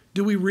people.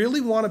 Do we really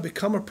want to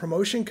become a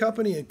promotion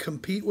company and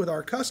compete with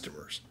our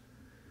customers?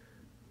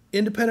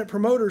 Independent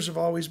promoters have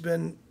always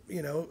been,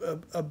 you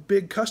know, a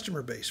big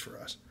customer base for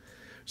us.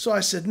 So I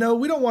said, no,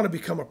 we don't want to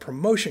become a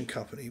promotion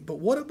company. But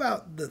what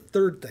about the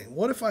third thing?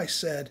 What if I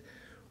said,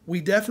 we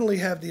definitely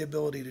have the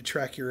ability to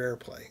track your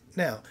airplay?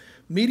 Now,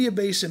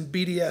 Mediabase and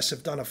BDS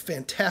have done a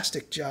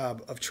fantastic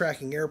job of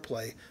tracking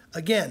airplay,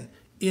 again,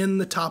 in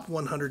the top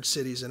 100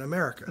 cities in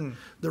America.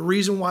 The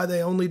reason why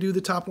they only do the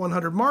top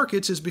 100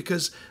 markets is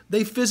because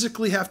they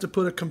physically have to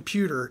put a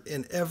computer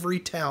in every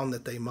town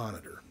that they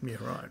monitor. Yeah,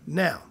 right.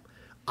 Now,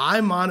 I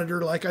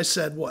monitor, like I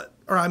said,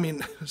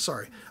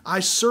 I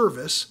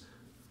service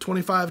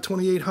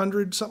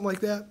 2,800, something like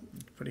that.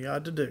 Pretty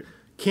hard to do.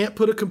 Can't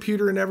put a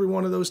computer in every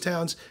one of those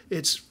towns.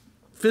 It's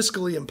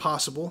fiscally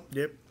impossible.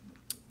 Yep.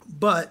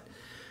 But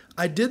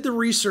I did the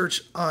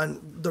research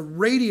on the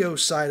radio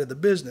side of the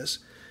business,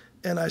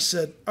 and I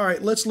said, all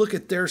right, let's look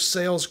at their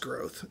sales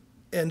growth.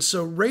 And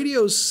so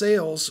radio's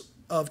sales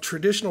of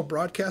traditional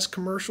broadcast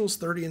commercials,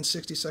 30 and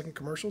 60-second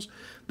commercials,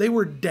 they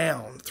were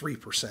down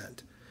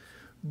 3%.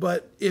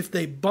 But if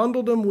they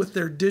bundled them with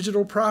their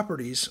digital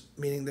properties,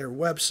 meaning their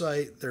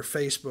website, their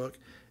Facebook,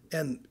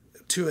 and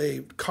to a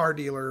car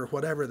dealer or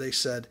whatever, they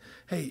said,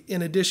 hey,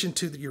 in addition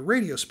to your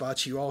radio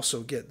spots, you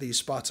also get these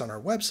spots on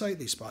our website,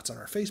 these spots on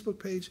our Facebook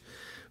page.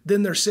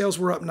 Then their sales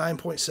were up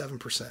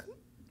 9.7%.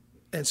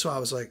 And so I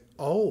was like,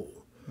 oh,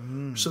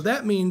 so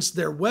that means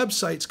their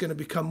website's going to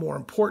become more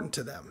important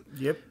to them.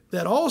 Yep.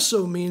 That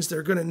also means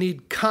they're going to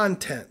need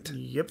content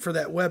for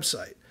that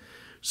website.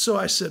 So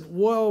I said,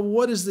 well,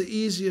 what is the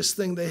easiest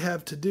thing they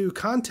have to do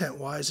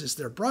content-wise is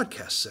their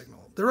broadcast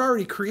signal. They're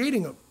already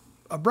creating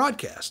a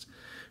broadcast.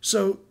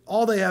 So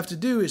all they have to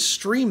do is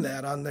stream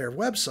that on their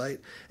website,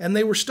 and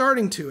they were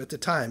starting to at the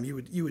time.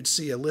 You would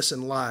see a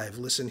listen live,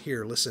 listen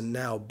here, listen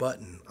now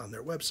button on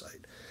their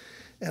website.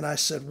 And I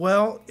said,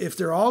 well, if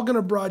they're all going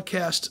to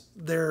broadcast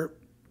their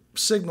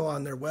signal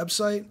on their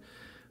website,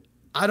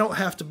 I don't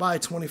have to buy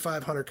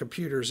 2,500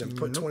 computers and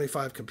put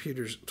 2,500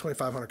 computers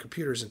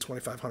in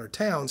 2,500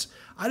 towns.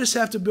 I just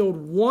have to build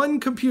one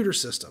computer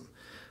system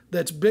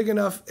that's big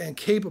enough and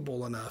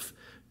capable enough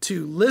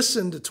to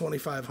listen to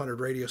 2,500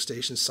 radio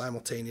stations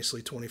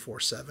simultaneously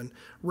 24/7,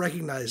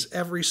 recognize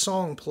every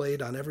song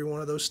played on every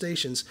one of those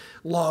stations,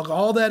 log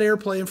all that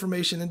airplay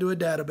information into a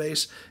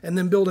database, and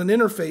then build an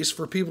interface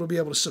for people to be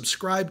able to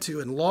subscribe to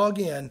and log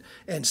in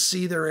and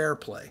see their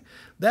airplay.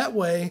 That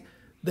way,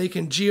 they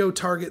can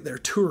geo-target their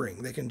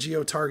touring. They can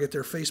geo-target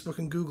their Facebook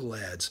and Google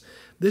ads.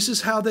 This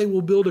is how they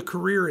will build a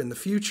career in the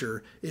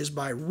future, is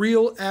by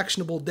real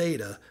actionable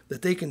data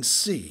that they can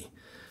see.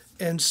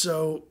 And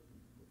so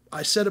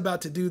I set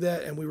about to do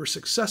that, and we were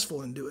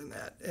successful in doing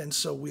that. And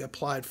so we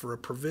applied for a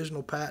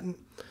provisional patent,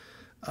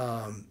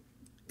 and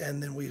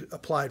then we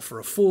applied for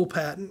a full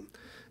patent.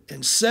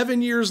 And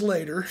 7 years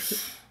later,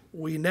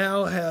 we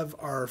now have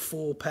our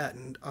full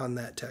patent on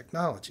that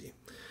technology,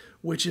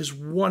 which is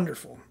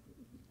wonderful.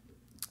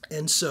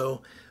 And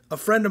so a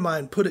friend of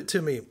mine put it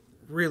to me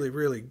really,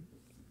 really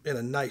in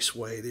a nice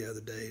way the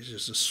other day. He's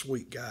just a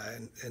sweet guy.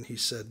 And he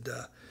said,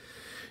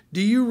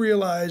 do you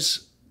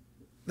realize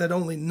that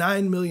only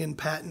 9 million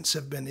patents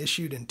have been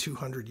issued in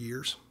 200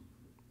 years?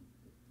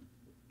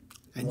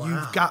 And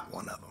you've got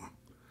one of them.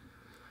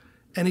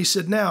 And he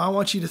said, now I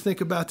want you to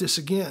think about this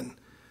again.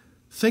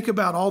 Think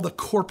about all the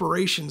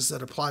corporations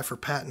that apply for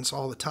patents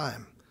all the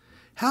time.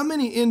 How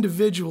many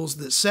individuals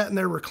that sat in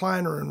their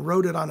recliner and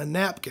wrote it on a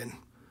napkin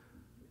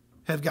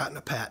have gotten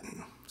a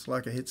patent? It's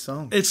like a hit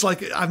song. It's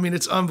like, I mean,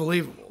 it's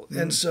unbelievable.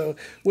 And so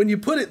when you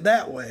put it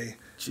that way,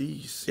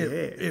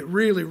 it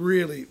really,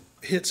 really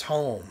hits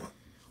home.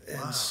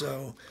 And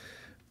so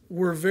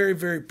we're very,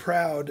 very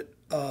proud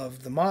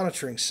of the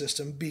monitoring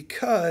system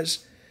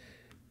because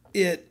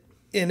it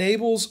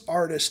enables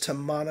artists to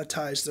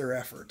monetize their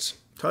efforts.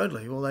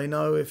 Totally. Well, they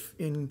know if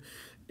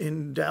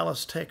in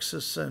Dallas,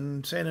 Texas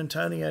and San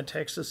Antonio,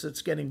 Texas,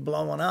 it's getting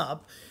blown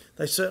up,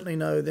 they certainly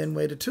know then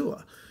where to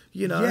tour.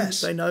 You know,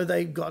 Yes. they know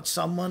they got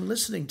someone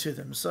listening to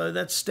them. So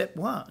that's step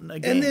one.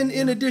 Again, And then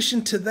in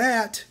addition to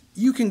that,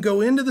 you can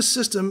go into the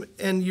system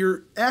and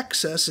your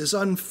access is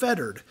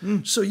unfettered.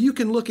 So you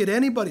can look at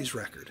anybody's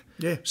record.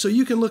 Yeah. So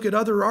you can look at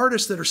other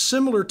artists that are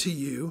similar to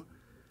you,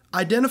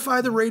 identify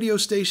the radio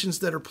stations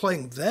that are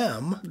playing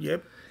them,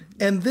 Yep.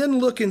 and then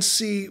look and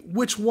see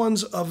which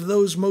ones of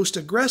those most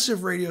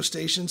aggressive radio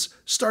stations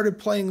started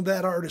playing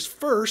that artist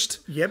first.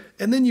 Yep.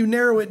 And then you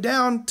narrow it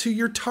down to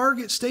your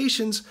target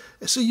stations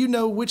so you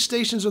know which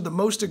stations are the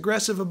most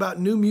aggressive about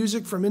new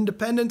music from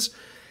independents.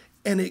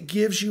 And it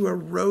gives you a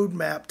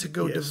roadmap to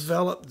go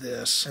develop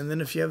this. And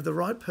then if you have the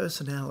right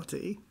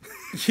personality,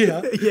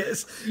 Yeah.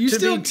 yes, You to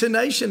still- be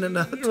tenacious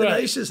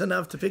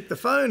enough to pick the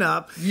phone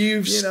up.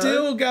 You've you know,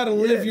 still got to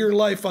live your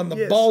life on the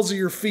Yes. balls of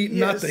your feet,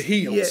 not the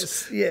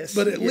heels. Yes.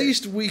 But at yes.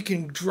 least we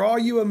can draw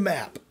you a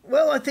map.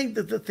 Well, I think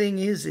that the thing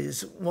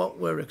is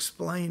what we're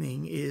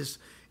explaining is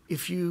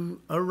if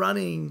you are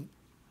running,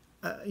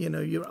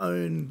 your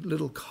own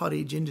little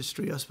cottage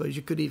industry, I suppose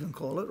you could even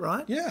call it,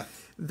 right? Yeah.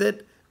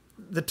 That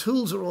the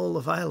tools are all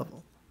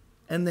available,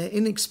 and they're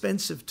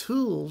inexpensive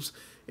tools.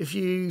 If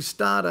you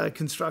start a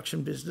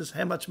construction business,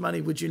 how much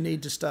money would you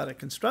need to start a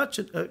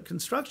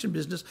construction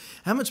business?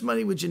 How much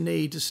money would you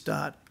need to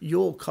start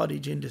your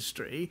cottage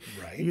industry?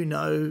 Right. You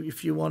know,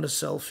 if you want to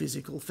sell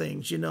physical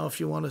things, if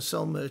you want to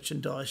sell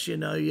merchandise,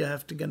 you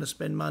have to going to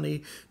spend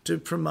money to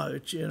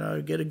promote,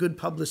 get a good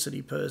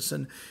publicity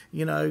person,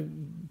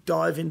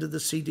 dive into the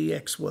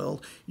CDX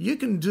world. You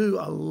can do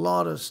a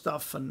lot of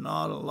stuff for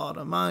not a lot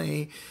of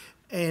money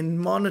and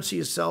monitor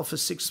yourself for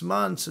 6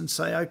 months and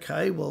say,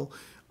 okay, well,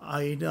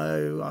 I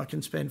know I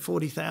can spend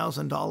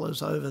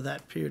 $40,000 over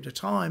that period of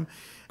time.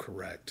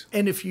 Correct.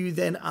 And if you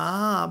then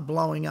are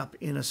blowing up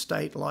in a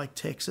state like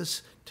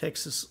Texas,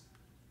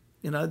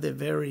 they're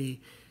very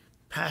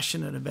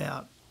passionate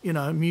about,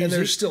 music. And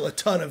there's still a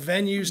ton of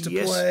venues to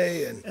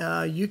play.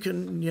 And you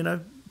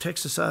can,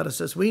 Texas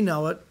artists, as we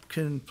know it,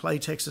 can play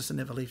Texas and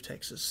never leave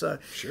Texas. So,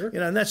 Sure.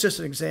 And that's just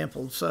an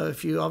example. So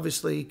if you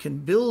obviously can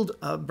build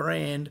a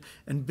brand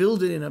and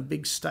build it in a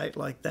big state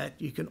like that,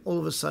 you can all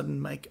of a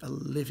sudden make a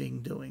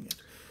living doing it.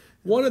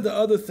 one of the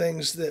other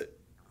things that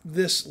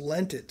this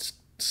lent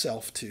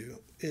itself to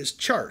is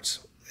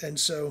charts. And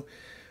so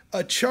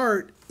a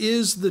chart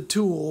is the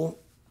tool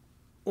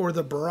or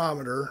the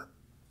barometer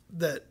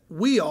that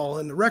we all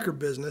in the record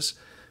business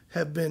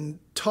have been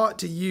taught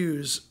to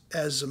use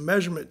as a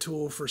measurement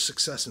tool for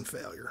success and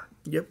failure.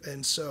 Yep.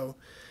 And so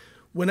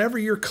whenever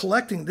you're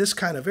collecting this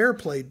kind of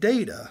airplay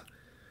data,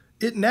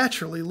 it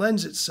naturally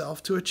lends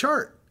itself to a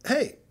chart.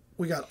 Hey,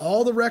 we got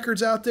all the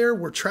records out there.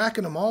 We're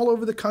tracking them all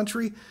over the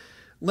country.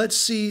 Let's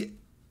see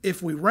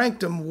if we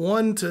ranked them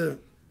 1 to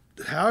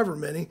however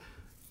many,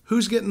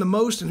 who's getting the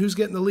most and who's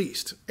getting the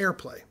least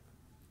airplay,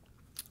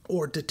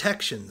 or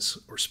detections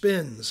or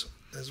spins,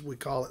 as we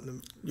call it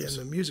in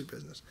the music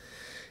business.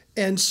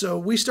 And so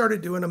we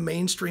started doing a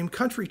mainstream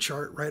country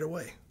chart right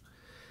away.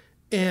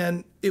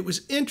 And it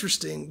was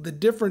interesting, the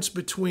difference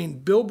between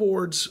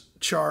Billboard's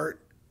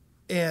chart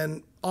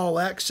and All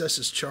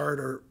Access's chart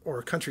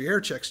or Country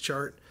Aircheck's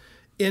chart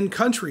in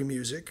country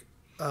music.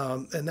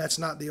 And that's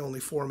not the only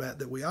format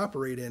that we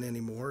operate in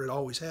anymore. It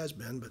always has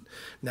been, but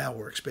now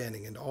we're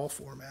expanding into all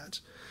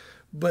formats.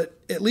 But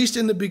at least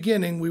in the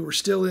beginning, we were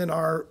still in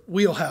our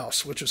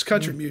wheelhouse, which was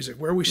country music,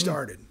 where we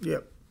started.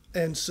 Yep.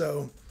 And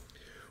so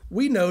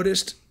we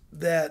noticed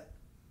that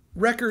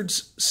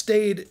records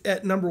stayed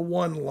at number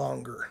 1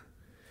 longer.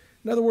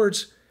 In other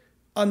words,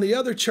 on the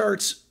other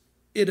charts,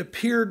 it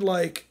appeared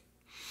like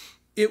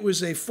it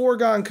was a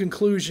foregone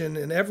conclusion,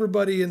 and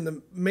everybody in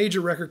the major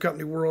record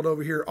company world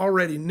over here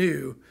already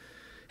knew,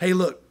 hey,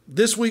 look,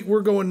 this week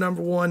we're going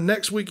number 1,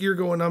 next week you're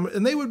going number,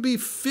 and they would be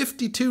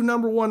 52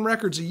 number 1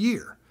 records a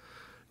year.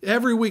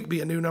 Every week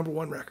be a new number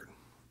 1 record.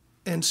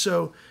 And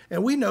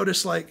we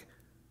noticed like,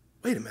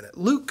 wait a minute,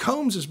 Luke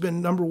Combs has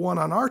been number 1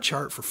 on our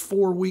chart for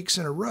 4 weeks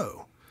in a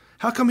row.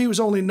 How come he was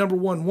only number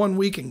 1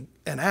 week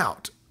and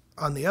out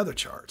on the other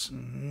charts?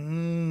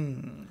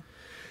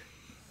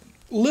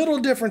 Little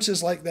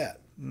differences like that.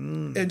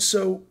 And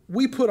so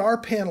we put our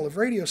panel of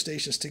radio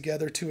stations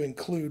together to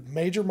include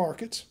major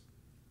markets.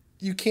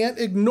 You can't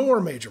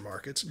ignore major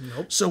markets.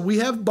 Nope. So we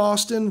have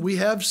Boston, we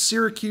have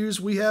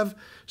Syracuse, we have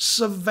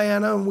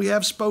Savannah, and we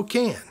have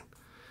Spokane.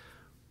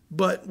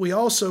 But we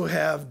also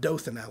have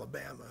Dothan,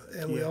 Alabama,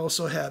 and we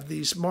also have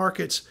these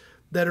markets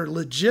that are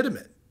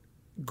legitimate,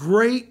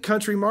 great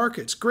country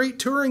markets, great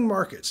touring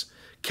markets.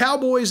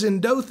 Cowboys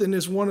in Dothan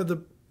is one of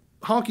the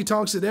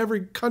honky-tonks that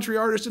every country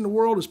artist in the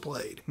world has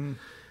played.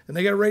 And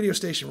they got a radio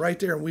station right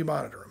there, and we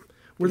monitor them.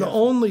 We're the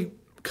only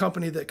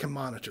company that can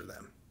monitor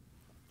them.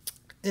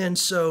 And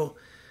so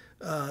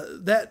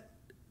that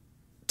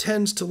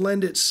tends to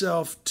lend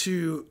itself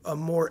to a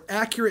more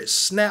accurate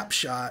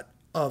snapshot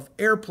of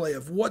airplay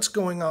of what's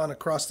going on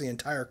across the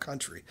entire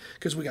country.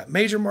 Because we got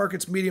major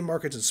markets, medium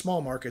markets, and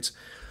small markets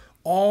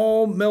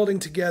all melding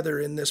together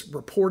in this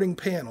reporting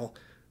panel.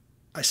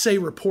 I say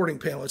reporting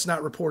panel, it's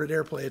not reported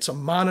airplay, it's a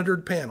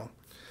monitored panel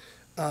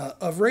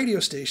of radio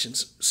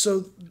stations.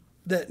 So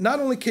that not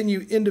only can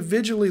you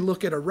individually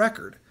look at a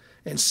record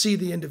and see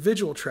the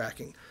individual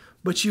tracking,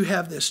 but you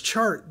have this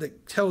chart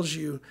that tells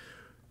you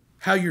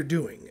how you're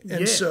doing.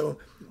 And so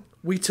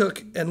we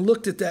took and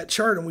looked at that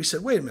chart and we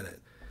said, wait a minute,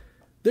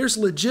 there's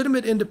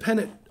legitimate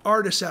independent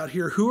artists out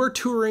here who are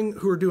touring,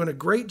 who are doing a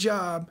great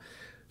job.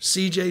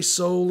 CJ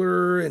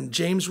Solar and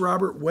James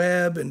Robert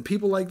Webb and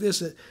people like this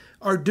that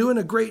are doing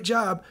a great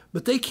job,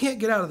 but they can't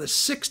get out of the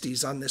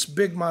 60s on this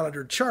big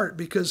monitored chart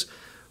because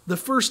the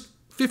first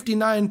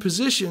 59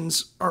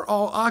 positions are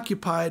all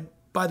occupied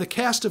by the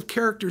cast of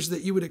characters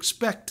that you would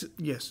expect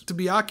to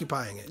be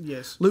occupying it.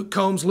 Yes. Luke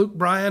Combs, Luke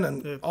Bryan,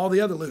 and all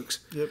the other Lukes.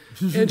 Yep.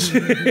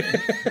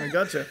 And I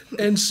gotcha.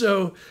 And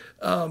so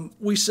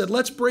we said,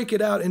 let's break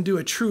it out and do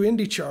a true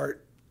indie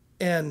chart,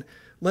 and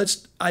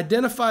let's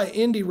identify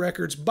indie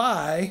records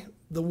by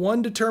the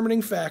one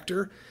determining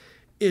factor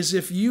is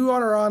if you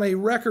are on a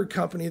record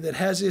company that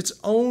has its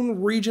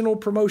own regional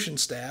promotion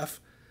staff,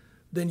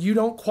 then you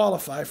don't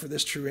qualify for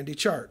this true indie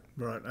chart.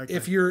 Right. Okay.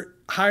 If you're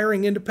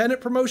hiring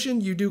independent promotion,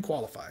 you do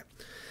qualify.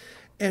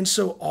 And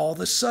so all of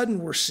a sudden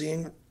we're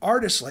seeing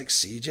artists like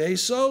CJ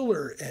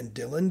Solar and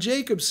Dylan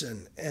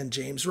Jacobson and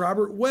James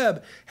Robert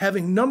Webb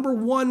having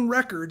 #1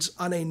 records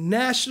on a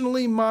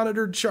nationally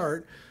monitored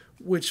chart,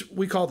 which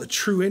we call the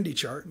True Indie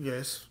chart.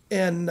 Yes.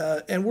 And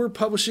we're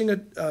publishing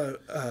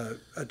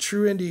a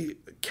True Indie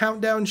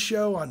countdown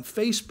show on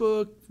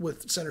Facebook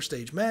with Center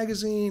Stage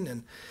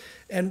Magazine,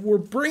 and we're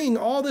bringing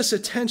all this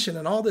attention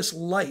and all this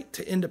light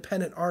to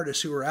independent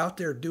artists who are out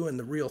there doing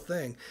the real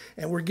thing,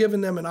 and we're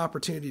giving them an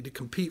opportunity to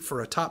compete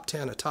for a top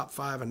 10, a top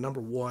 5, and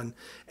 #1,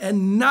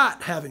 and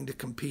not having to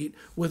compete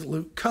with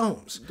Luke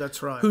Combs.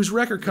 That's right. Whose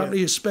record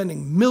company is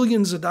spending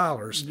millions of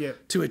dollars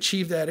to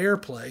achieve that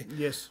airplay.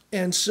 Yes.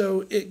 And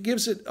so it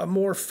gives it a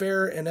more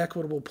fair and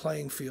equitable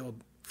playing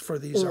field for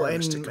these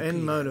artists to compete.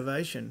 And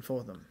motivation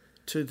for them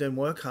to then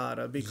work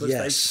harder because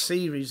they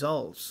see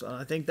results. And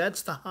I think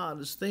that's the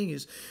hardest thing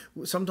is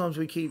sometimes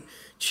we keep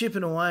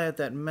chipping away at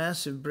that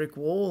massive brick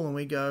wall and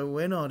we go,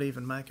 we're not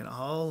even making a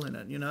hole in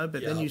it, you know.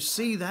 But then you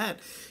see that,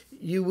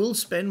 you will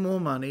spend more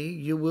money,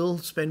 you will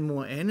spend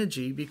more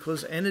energy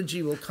because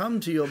energy will come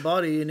to your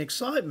body in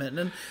excitement.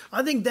 And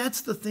I think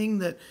that's the thing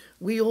that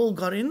we all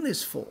got in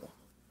this for.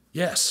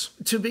 Yes.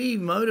 To be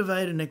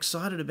motivated and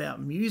excited about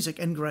music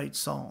and great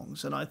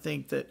songs. And I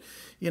think that,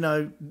 you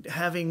know,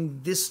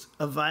 having this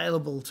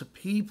available to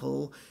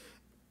people,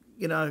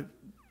 you know,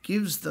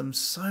 gives them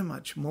so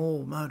much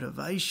more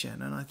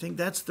motivation. And I think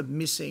that's the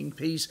missing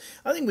piece.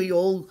 I think we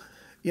all,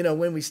 you know,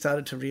 when we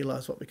started to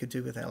realise what we could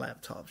do with our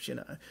laptops, you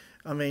know,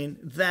 I mean,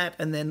 that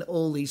and then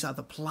all these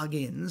other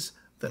plugins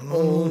that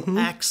all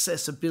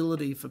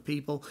accessibility for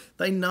people,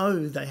 they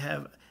know they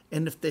have.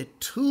 And if their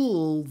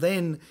tool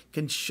then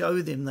can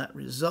show them that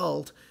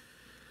result,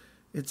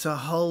 it's a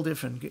whole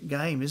different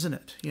game, isn't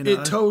it? You know?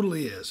 It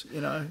totally is. You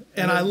know,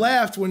 and I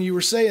laughed when you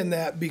were saying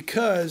that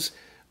because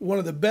one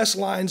of the best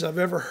lines I've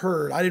ever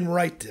heard, I didn't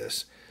write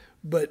this,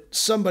 but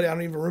somebody, I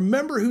don't even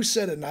remember who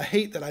said it, and I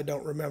hate that I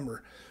don't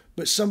remember,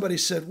 but somebody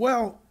said,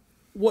 well,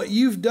 what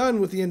you've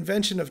done with the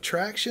invention of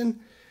traction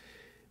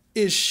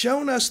is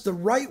shown us the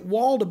right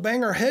wall to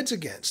bang our heads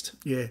against.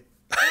 Yeah.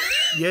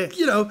 Yeah.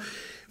 You know,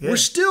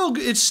 it's still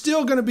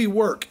going to be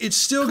work. It's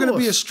still going to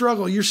be a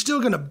struggle. You're still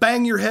going to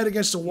bang your head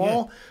against a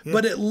wall,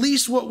 but at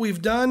least what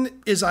we've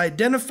done is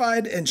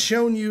identified and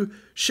showed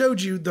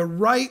you the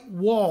right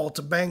wall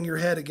to bang your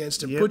head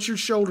against and put your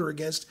shoulder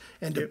against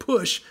and to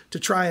push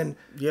to try and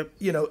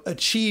you know,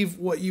 achieve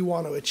what you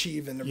want to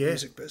achieve in the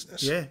music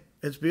business. Yeah.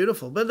 It's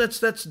beautiful. But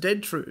that's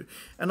dead true.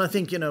 And I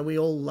think, you know, we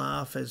all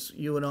laugh as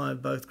you and I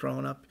have both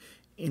grown up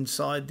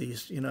inside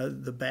these, you know,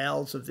 the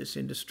bowels of this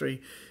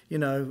industry. You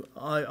know,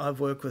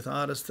 I've worked with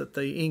artists that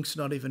the ink's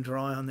not even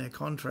dry on their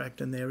contract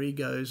and their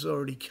ego's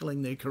already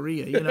killing their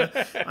career, you know.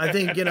 I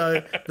think, you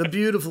know, the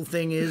beautiful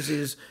thing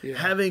is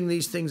having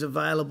these things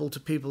available to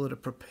people that are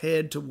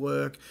prepared to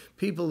work,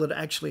 people that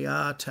actually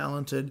are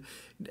talented,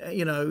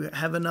 you know,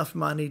 have enough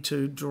money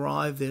to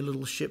drive their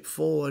little ship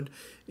forward.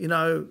 You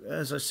know,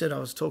 as I said, I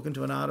was talking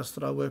to an artist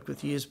that I worked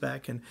with years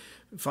back and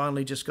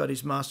finally just got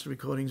his master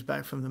recordings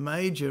back from the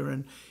major,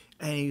 and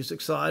he was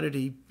excited.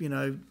 He, you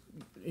know,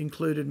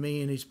 included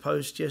me in his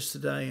post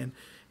yesterday, and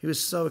he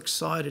was so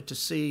excited to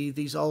see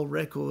these old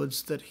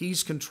records that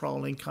he's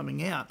controlling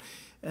coming out.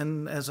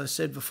 And as I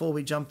said before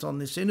we jumped on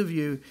this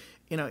interview,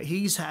 you know,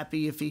 he's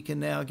happy if he can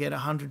now get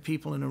 100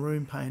 people in a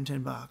room paying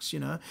 $10, you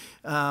know,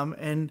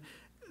 and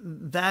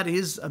that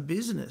is a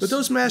business. But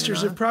those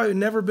masters have probably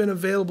never been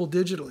available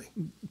digitally.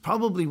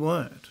 Probably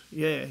weren't.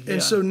 Yeah.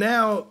 And so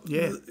now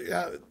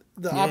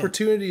the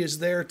opportunity is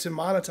there to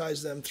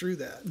monetize them through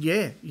that.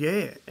 Yeah.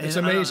 It's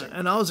amazing.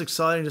 And I was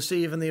excited to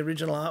see even the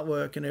original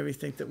artwork and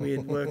everything that we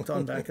had worked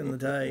on back in the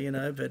day, you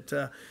know. But,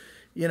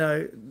 you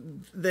know,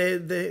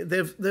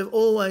 they've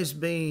always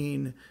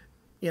been,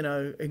 you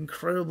know,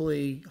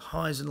 incredibly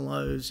highs and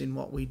lows in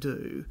what we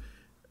do.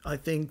 I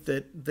think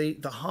that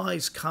the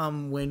highs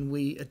come when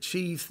we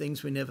achieve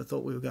things we never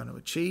thought we were going to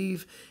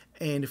achieve.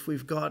 And if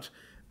we've got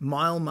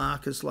mile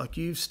markers like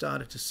you've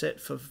started to set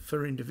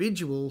for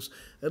individuals,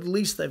 at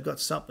least they've got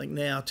something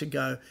now to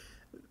go,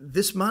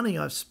 this money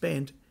I've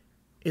spent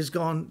is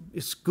gone,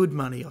 it's good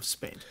money I've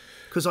spent.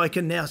 Because I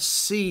can now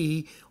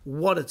see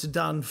what it's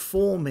done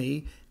for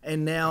me.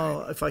 And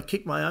now if I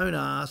kick my own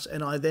ass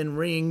and I then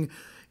ring,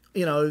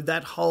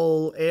 that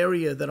whole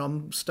area that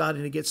I'm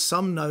starting to get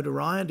some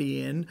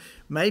notoriety in,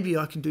 maybe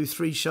I can do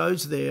 3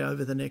 shows there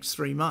over the next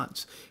 3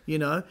 months,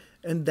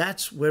 and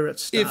that's where it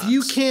starts. If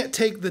you can't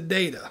take the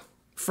data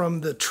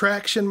from the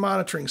traction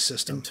monitoring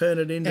system and turn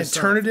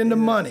it into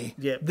money,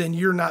 yep. then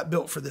you're not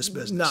built for this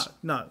business.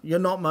 No, you're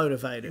not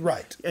motivated.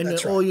 Right. And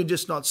that's or right. you're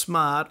just not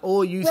smart,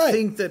 or you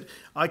think that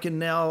I can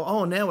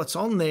now it's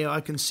on there,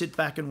 I can sit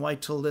back and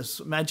wait till this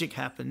magic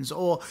happens,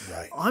 or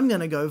I'm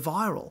going to go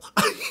viral.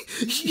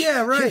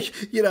 Yeah, right.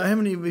 How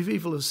many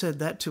people have said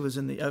that to us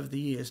over the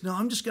years? No,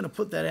 I'm just going to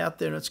put that out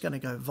there and it's going to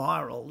go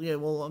viral. Yeah,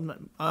 well,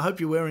 I hope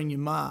you're wearing your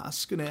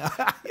mask now.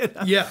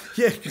 Yeah.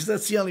 Yeah, because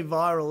that's the only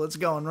viral that's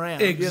going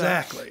around.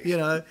 Exactly.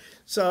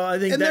 So I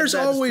think there's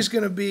always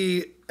going to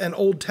be an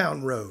Old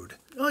Town Road.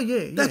 Oh,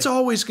 yeah. That's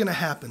always going to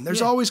happen.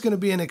 There's always going to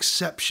be an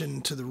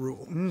exception to the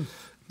rule.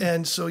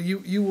 And so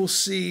you will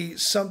see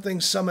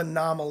some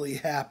anomaly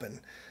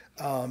happen.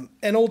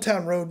 And Old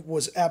Town Road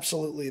was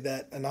absolutely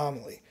that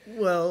anomaly.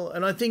 Well,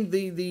 and I think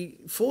the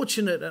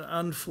fortunate and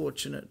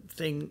unfortunate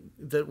thing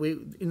that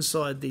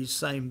inside these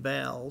same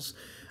bowels,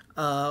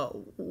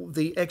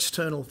 the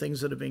external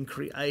things that have been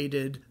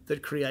created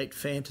that create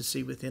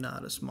fantasy within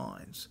artists'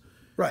 minds.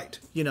 Right.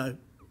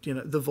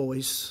 The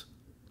Voice,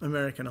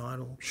 American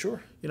Idol.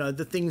 Sure.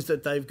 The things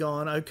that they've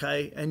gone,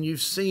 okay, and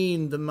you've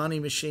seen the money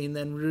machine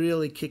then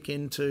really kick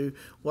into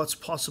what's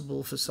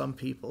possible for some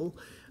people.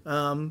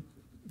 I've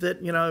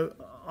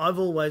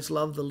always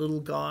loved the little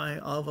guy.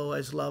 I've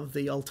always loved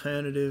the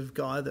alternative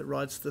guy that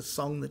writes the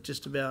song that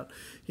just about,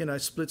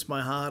 splits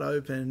my heart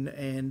open,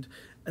 and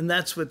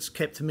that's what's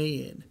kept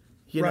me in.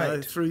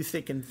 Through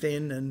thick and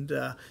thin, and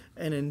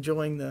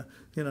enjoying the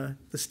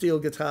steel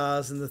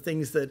guitars and the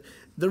things that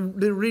the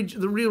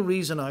real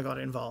reason I got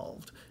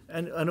involved,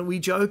 and we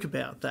joke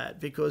about that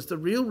because the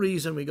real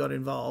reason we got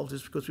involved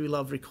is because we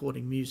love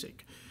recording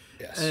music.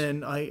 Yes.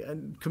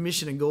 And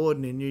Commissioner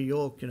Gordon in New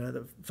York,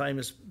 the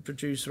famous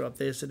producer up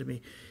there, said to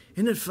me,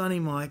 "Isn't it funny,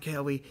 Mike,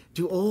 how we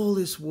do all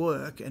this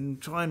work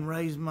and try and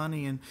raise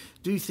money and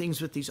do things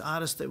with these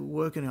artists that we're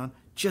working on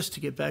just to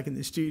get back in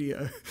the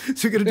studio?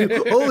 So we're going to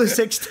do all this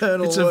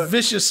external it's work. a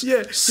vicious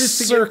just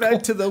circle. To get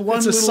back to the one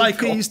little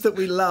cycle. piece that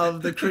we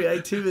love, the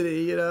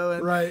creativity,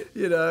 and, right.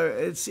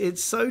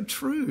 It's so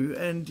true.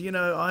 And,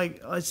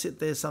 I sit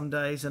there some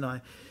days and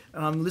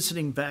I'm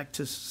listening back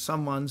to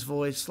someone's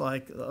voice.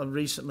 Like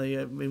recently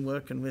I've been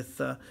working with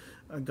a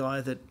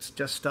guy that's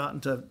just starting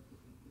to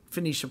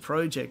finish a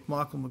project,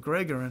 Michael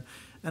McGregor,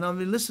 and I've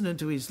been listening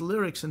to his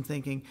lyrics and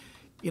thinking,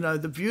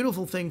 the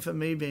beautiful thing for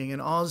me being an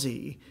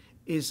Aussie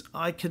is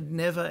I could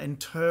never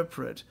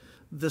interpret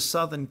the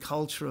Southern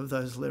culture of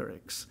those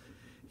lyrics.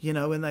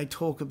 When they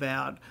talk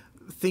about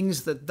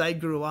things that they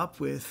grew up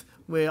with,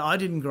 where I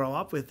didn't grow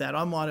up with that.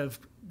 I might have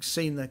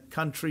seen the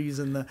countries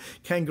and the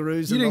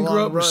kangaroos and the long roads. You didn't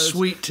grow up with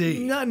sweet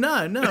tea. No.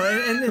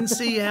 And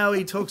see how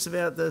he talks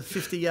about the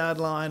 50-yard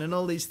line and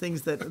all these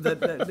things that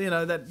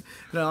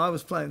I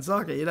was playing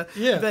soccer,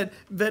 Yeah.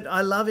 But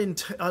I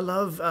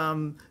love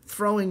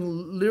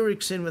throwing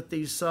lyrics in with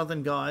these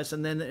Southern guys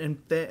and then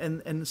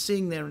and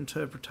seeing their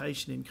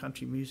interpretation in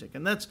country music,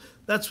 and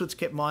that's what's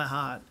kept my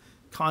heart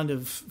kind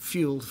of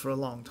fueled for a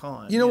long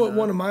time. You know what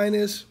one of mine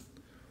is?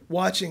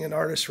 Watching an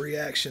artist's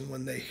reaction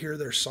when they hear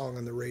their song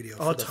on the radio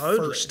for the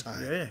first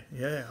time.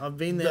 Yeah. I've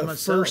been there myself.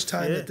 The first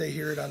time that they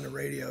hear it on the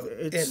radio,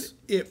 and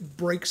it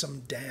breaks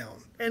them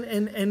down.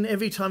 And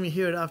every time you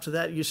hear it after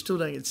that, you still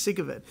don't get sick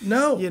of it.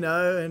 No.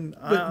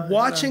 But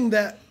watching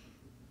that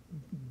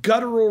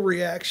guttural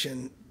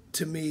reaction,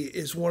 to me,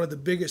 is one of the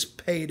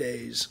biggest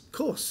paydays, of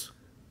course,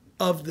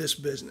 of this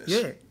business.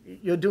 Yeah,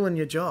 you're doing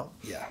your job.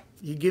 Yeah.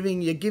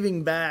 You're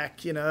giving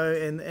back, and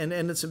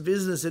it's a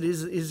business that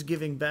is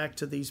giving back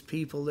to these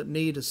people that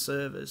need a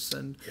service,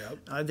 and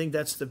I think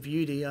that's the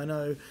beauty. I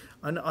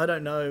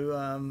don't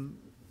know,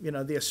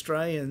 the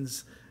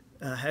Australians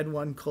had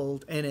one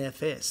called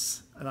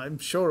NFS, and I'm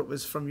sure it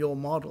was from your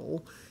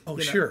model. Oh,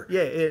 sure.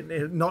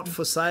 Yeah, not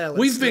for sale.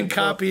 We've been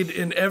copied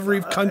in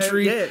every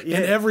country,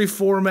 in every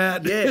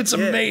format. It's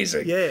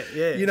amazing. Yeah.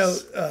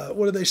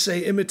 What do they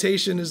say?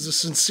 Imitation is the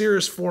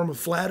sincerest form of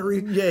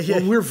flattery. Yeah.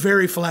 Well, we're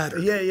very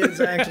flattered. Yeah,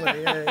 exactly.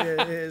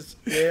 It is.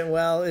 Yeah,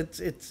 well, it's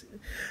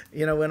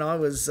when I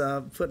was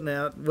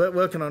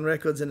working on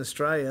records in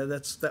Australia,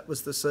 that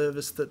was the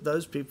service that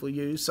those people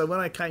used. So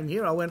when I came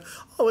here, I went,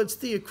 oh, it's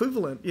the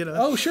equivalent,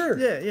 Oh, sure.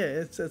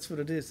 Yeah, that's what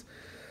it is.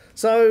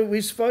 So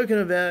we've spoken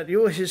about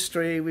your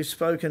history. We've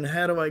spoken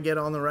how do I get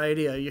on the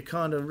radio. You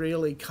kind of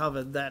really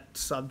covered that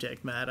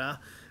subject matter.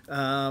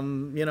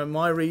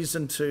 My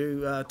reason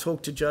to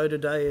talk to Joe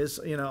today is,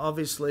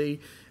 obviously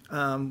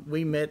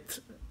we met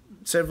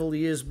several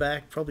years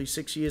back, probably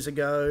 6 years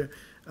ago.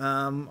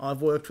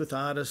 I've worked with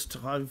artists.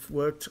 I've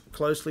worked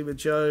closely with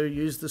Joe,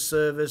 used the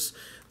service.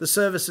 The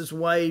service is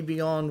way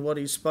beyond what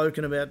he's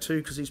spoken about too,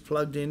 because he's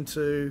plugged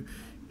into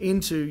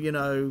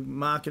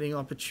marketing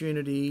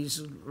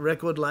opportunities,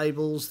 record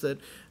labels that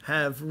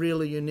have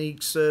really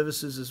unique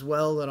services as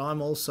well that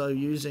I'm also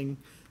using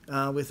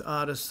with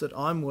artists that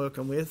I'm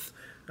working with.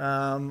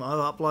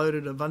 I've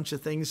uploaded a bunch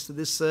of things to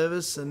this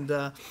service,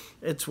 and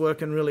it's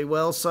working really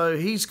well. So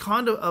he's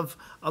kind of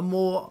a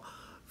more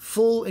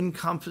full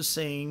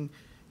encompassing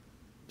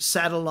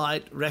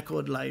satellite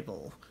record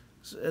label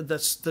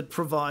that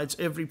provides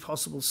every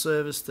possible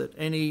service that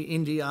any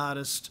indie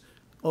artist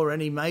or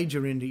any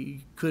major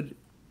indie could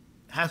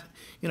have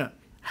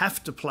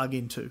to plug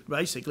into.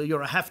 Basically,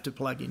 you're a have to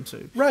plug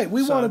into. Right.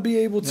 We want to be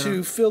able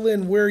to fill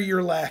in where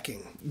you're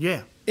lacking.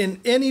 Yeah.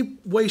 In any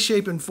way,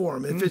 shape, and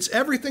form. If it's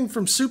everything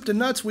from soup to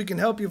nuts, we can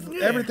help you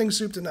with everything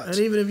soup to nuts.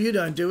 And even if you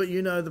don't do it,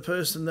 you know the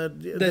person that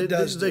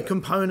does the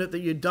component that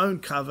you don't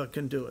cover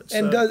can do it.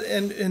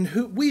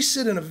 We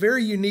sit in a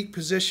very unique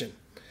position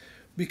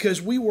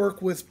because we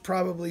work with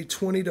probably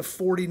 20 to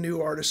 40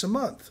 new artists a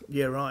month.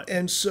 Yeah, right.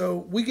 And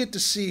so we get to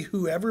see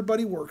who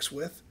everybody works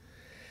with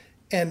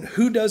and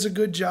who does a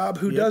good job,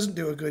 who doesn't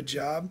do a good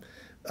job,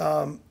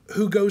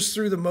 who goes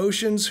through the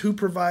motions, who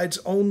provides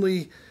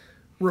only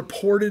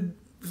reported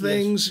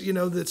things,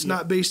 that's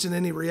not based in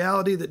any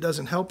reality, that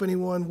doesn't help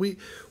anyone.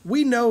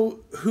 We know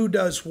who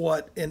does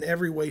what in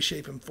every way,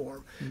 shape, and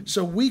form.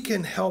 So we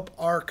can help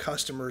our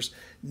customers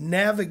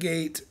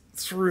navigate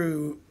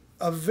through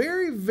a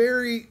very,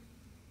 very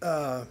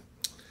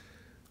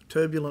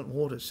turbulent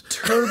waters.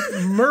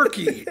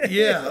 Murky,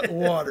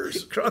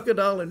 waters.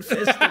 Crocodile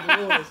infested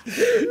waters.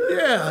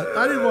 Yeah,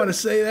 I didn't want to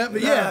say that,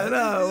 but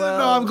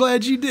no, I'm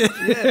glad you did.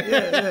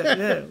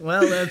 Yeah.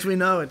 Well, as we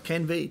know, it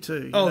can be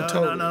too.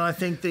 Totally. And I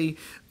think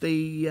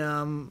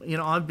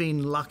I've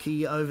been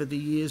lucky over the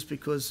years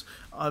because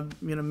I've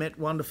met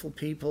wonderful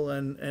people,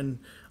 and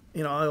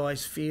I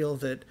always feel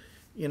that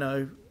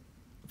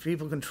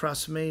people can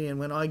trust me, and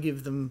when I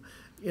give them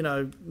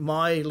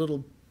my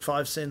little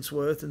 5 cents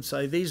worth and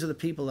say, these are the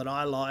people that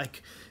I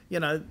like,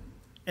 and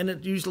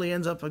it usually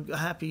ends up a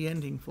happy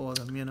ending for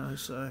them,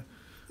 so.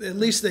 At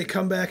least they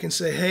come back and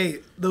say, hey,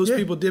 those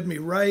people did me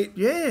right.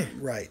 Yeah.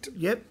 Right.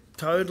 Yep,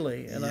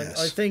 totally. And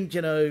yes. I think,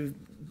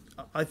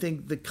 I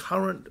think the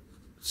current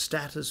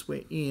status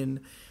we're in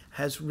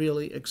has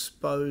really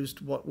exposed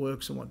what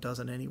works and what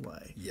doesn't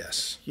anyway.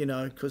 Yes.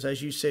 Because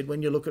as you said,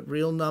 when you look at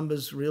real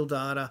numbers, real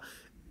data,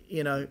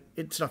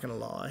 it's not going to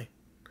lie.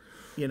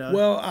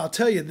 Well, I'll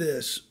tell you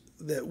this,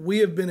 that we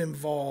have been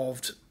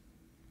involved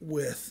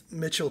with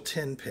Mitchell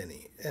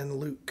Tenpenny and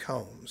Luke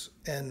Combs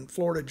and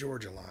Florida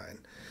Georgia Line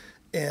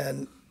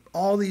and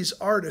all these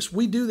artists.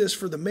 We do this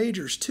for the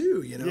majors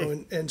too,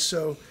 and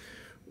so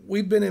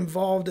we've been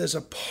involved as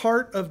a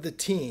part of the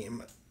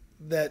team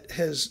that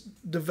has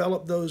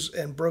developed those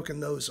and broken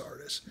those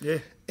artists. Yeah.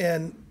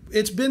 And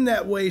it's been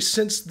that way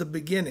since the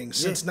beginning,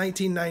 since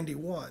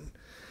 1991.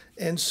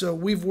 And so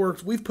we've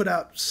put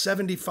out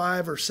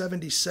 75 or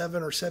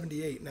 77 or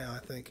 78 now, I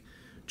think,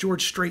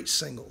 George Strait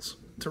singles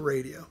to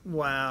radio.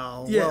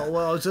 Wow. Yeah.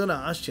 Well, I was going to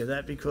ask you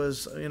that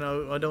because,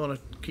 I don't want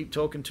to keep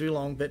talking too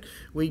long, but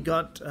we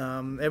got,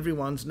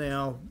 everyone's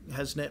now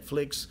has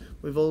Netflix.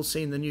 We've all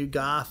seen the new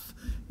Garth,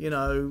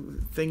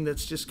 thing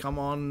that's just come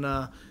on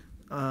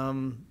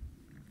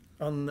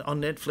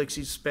Netflix,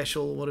 his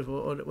special,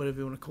 whatever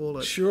you want to call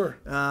it. Sure.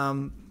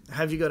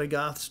 Have you got a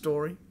Garth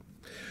story?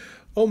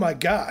 Oh my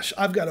gosh,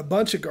 I've got a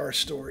bunch of Garth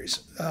stories.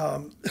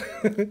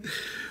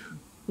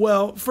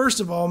 Well, first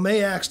of all,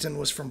 Mae Axton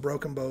was from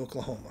Broken Bow,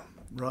 Oklahoma.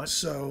 Right.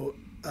 So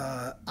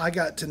I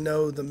got to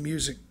know the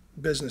music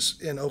business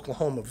in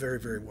Oklahoma very,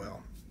 very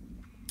well.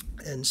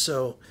 And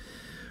so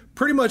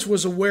pretty much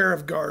was aware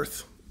of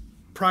Garth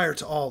prior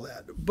to all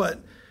that.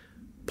 But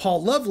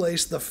Paul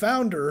Lovelace, the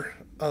founder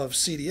of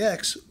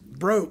CDX,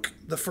 broke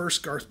the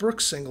first Garth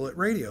Brooks single at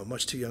radio,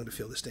 Much Too Young to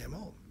Feel This Damn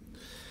Old.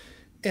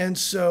 And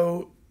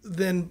so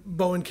then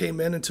Bowen came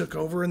in and took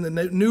over, and the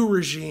new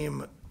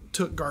regime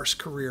took Garth's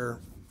career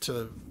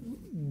to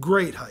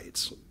great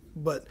heights.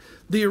 But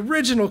the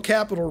original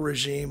Capitol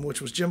regime,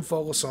 which was Jim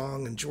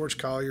Fogelsong and George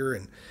Collier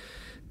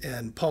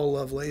and Paul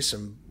Lovelace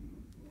and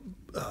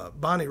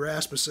Bonnie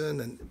Rasmussen,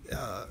 and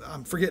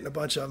I'm forgetting a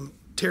bunch of them,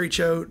 Terry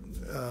Choate,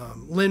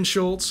 Lynn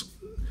Schultz,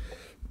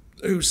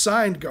 who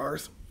signed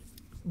Garth.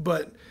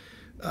 But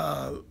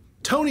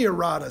Tony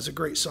Arata is a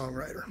great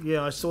songwriter.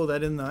 Yeah, I saw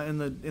that in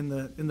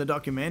the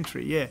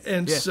documentary. Yeah.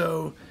 And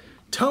so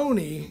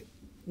Tony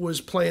was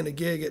playing a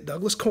gig at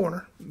Douglas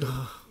Corner,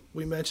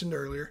 we mentioned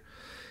earlier,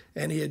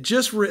 and he had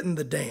just written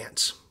The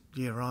Dance.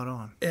 Yeah, right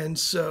on. And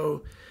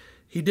so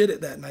he did it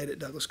that night at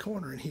Douglas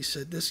Corner, and he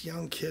said, this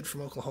young kid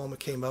from Oklahoma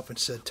came up and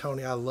said,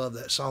 Tony, I love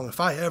that song.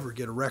 If I ever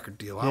get a record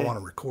deal, I want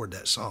to record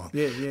that song.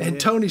 And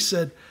Tony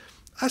said,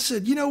 I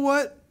said, you know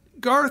what,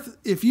 Garth,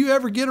 if you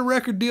ever get a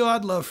record deal,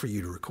 I'd love for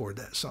you to record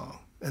that song.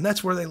 And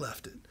that's where they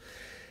left it.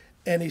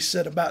 And he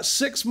said about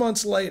 6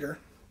 months later,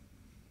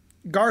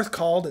 Garth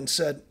called and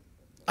said,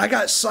 I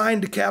got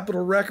signed to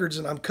Capitol Records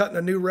and I'm cutting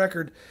a new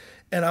record.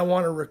 and I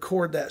want to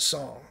record that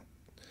song.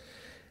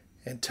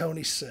 And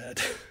Tony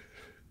said,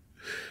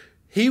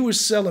 he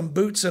was selling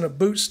boots in a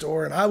boot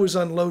store, and I was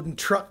unloading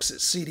trucks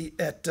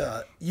at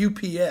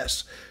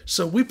UPS.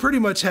 So we pretty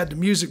much had the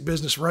music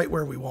business right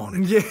where we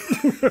wanted. Yeah,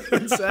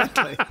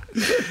 exactly.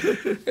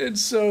 And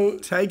so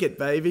take it,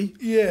 baby.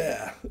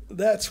 Yeah,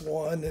 that's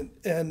one.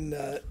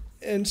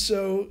 And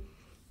so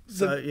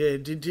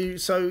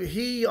so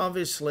he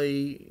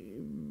obviously,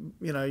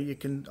 you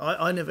know,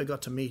 I never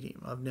got to meet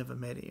him. I've never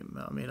met him.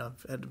 I mean,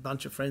 I've had a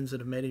bunch of friends that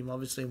have met him,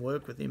 obviously, and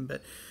work with him,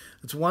 but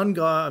it's one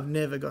guy I've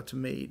never got to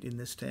meet in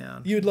this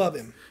town. You'd love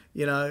him.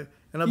 You know,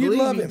 and I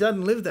believe he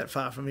doesn't live that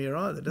far from here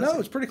either, does he? No,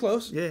 it's pretty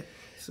close. Yeah.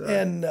 So,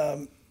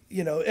 and,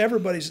 you know,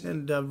 everybody's...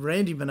 And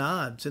Randy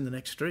Menard's in the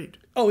next street.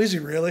 Oh, is he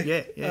really?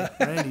 Yeah.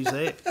 Randy's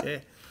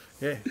there.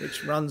 Yeah.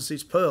 Which runs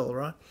his Pearl,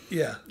 right?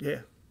 Yeah. Yeah.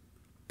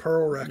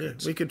 Pearl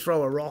Records. Yeah. We could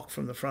throw a rock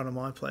from the front of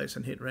my place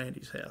and hit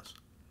Randy's house.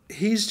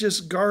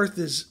 Garth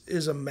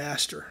is a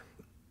master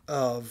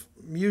of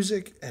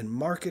music and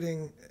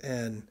marketing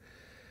and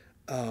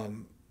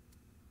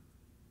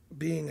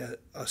being a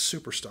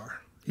superstar.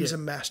 He's a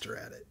master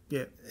at it.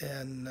 Yeah.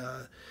 And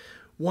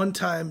one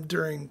time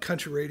during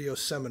country radio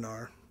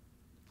seminar,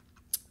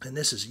 and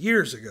this is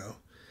years ago,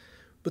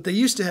 but they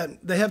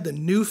have the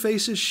New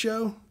Faces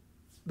show.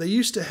 They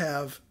used to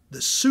have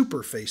the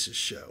Super Faces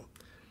show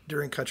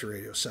during country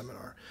radio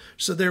seminar.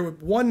 So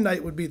one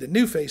night would be the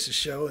New Faces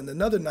show, and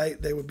another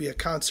night there would be a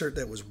concert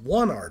that was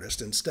one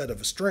artist instead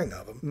of a string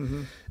of them.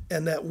 Mm-hmm.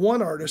 And that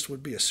one artist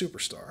would be a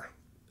superstar.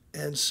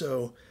 And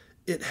so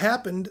it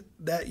happened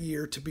that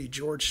year to be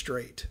George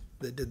Strait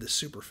that did the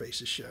Super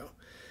Faces show.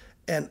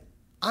 And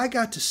I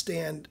got to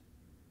stand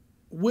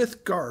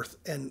with Garth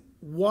and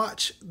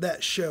watch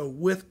that show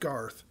with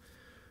Garth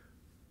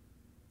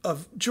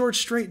of George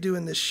Strait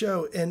doing this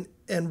show and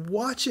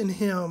watching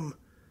him.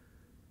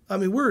 I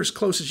mean, we're as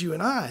close as you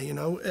and I, you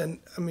know, and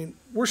I mean,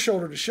 we're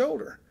shoulder to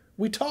shoulder.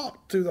 We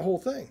talked through the whole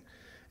thing.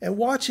 And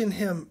watching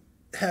him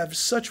have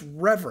such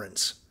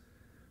reverence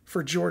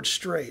for George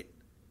Strait,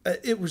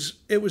 it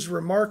was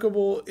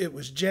remarkable. It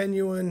was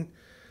genuine.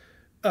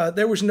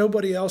 There was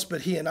nobody else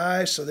but he and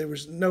I, so there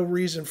was no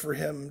reason for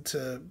him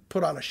to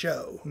put on a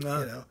show. No.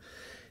 You know,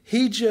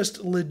 he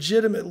just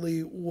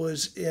legitimately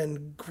was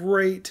in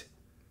great,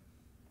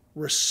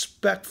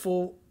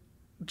 respectful,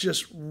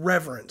 just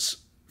reverence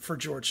for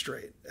George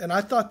Strait, and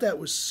I thought that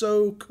was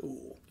so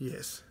cool.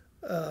 Yes,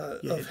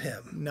 of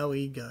him. No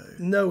ego.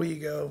 No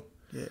ego.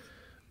 Yeah.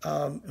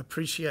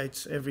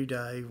 Appreciates every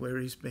day where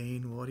he's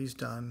been, what he's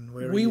done,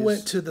 where we he is.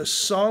 went to the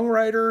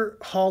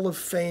Songwriter Hall of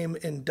Fame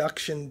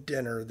induction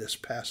dinner this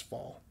past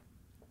fall,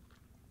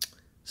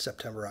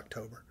 September,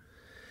 October,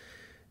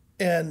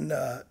 and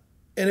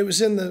it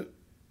was in the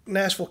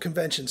Nashville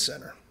Convention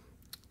Center,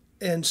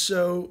 and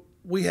so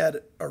we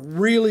had a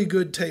really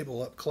good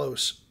table up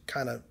close,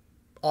 kind of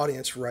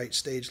audience right,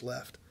 stage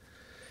left,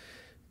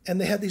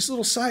 and they had these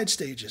little side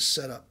stages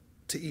set up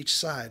to each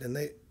side, and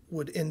they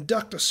would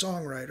induct a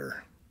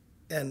songwriter,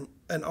 and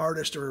an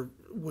artist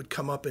would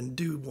come up and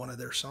do one of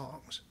their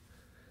songs.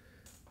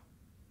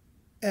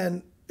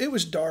 And it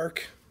was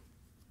dark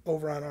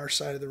over on our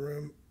side of the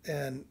room,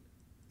 and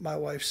my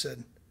wife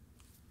said,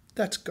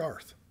 "That's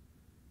Garth."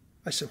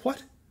 I said,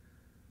 "What?"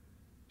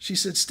 She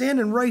said,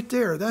 "Standing right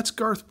there, that's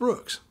Garth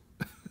Brooks."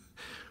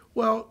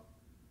 Well,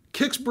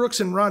 Kix Brooks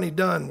and Ronnie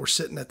Dunn were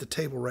sitting at the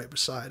table right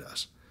beside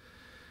us.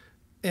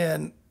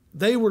 And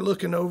they were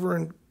looking over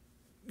and,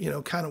 you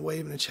know, kind of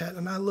waving and chatting.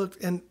 And I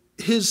looked, and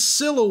his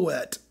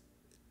silhouette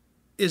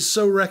is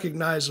so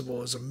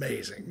recognizable. It's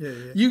amazing.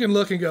 Yeah. You can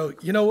look and go,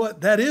 you know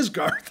what? That is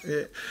Garth.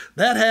 Yeah.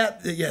 That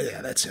hat,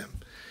 yeah, that's him.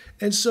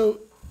 And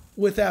so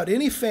without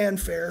any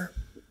fanfare,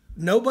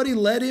 nobody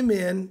let him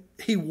in.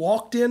 He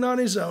walked in on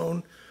his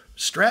own,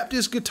 strapped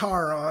his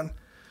guitar on.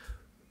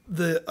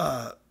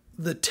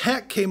 The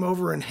tech came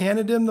over and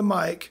handed him the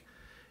mic,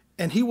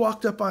 and he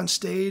walked up on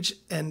stage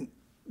and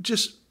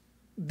just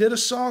did a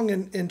song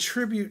in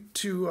tribute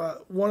to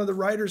one of the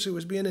writers who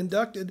was being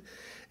inducted.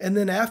 And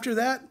then after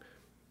that,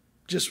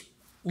 just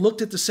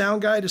looked at the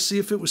sound guy to see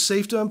if it was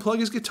safe to unplug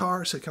his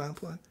guitar. I said, "Can I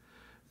unplug?" And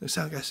the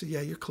sound guy said,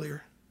 "Yeah, you're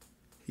clear."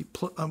 He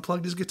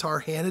unplugged his guitar,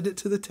 handed it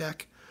to the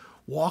tech,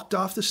 walked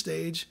off the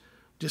stage,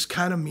 just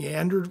kind of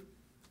meandered.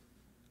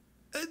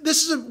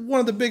 This is one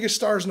of the biggest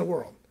stars in the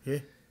world. Yeah.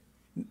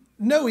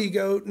 No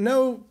ego,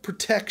 no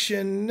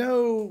protection,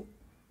 no,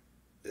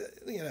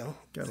 you know,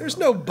 there's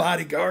no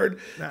bodyguard.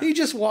 Nah. He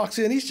just walks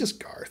in. He's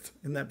just Garth.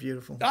 Isn't that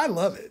beautiful? I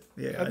love it.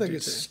 Yeah, I think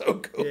it's so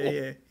cool.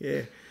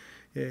 Yeah.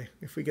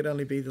 If we could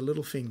only be the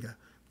little finger.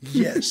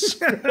 Yes.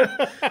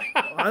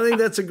 I think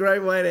that's a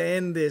great way to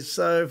end this.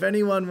 So if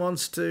anyone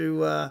wants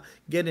to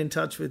get in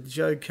touch with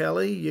Joe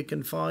Kelly, you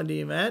can find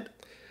him at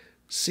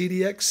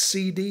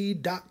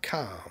cdxcd.com.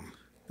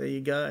 There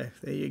you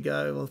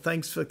go. Well,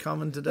 thanks for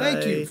coming today.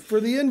 Thank you for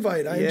the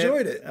invite. I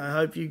enjoyed it. I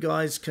hope you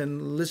guys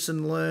can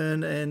listen,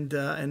 learn, and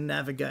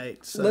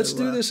navigate. So, let's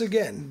do this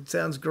again.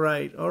 Sounds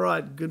great. All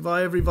right.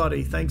 Goodbye,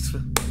 everybody.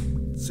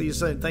 See you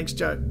soon. Thanks,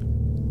 Joe.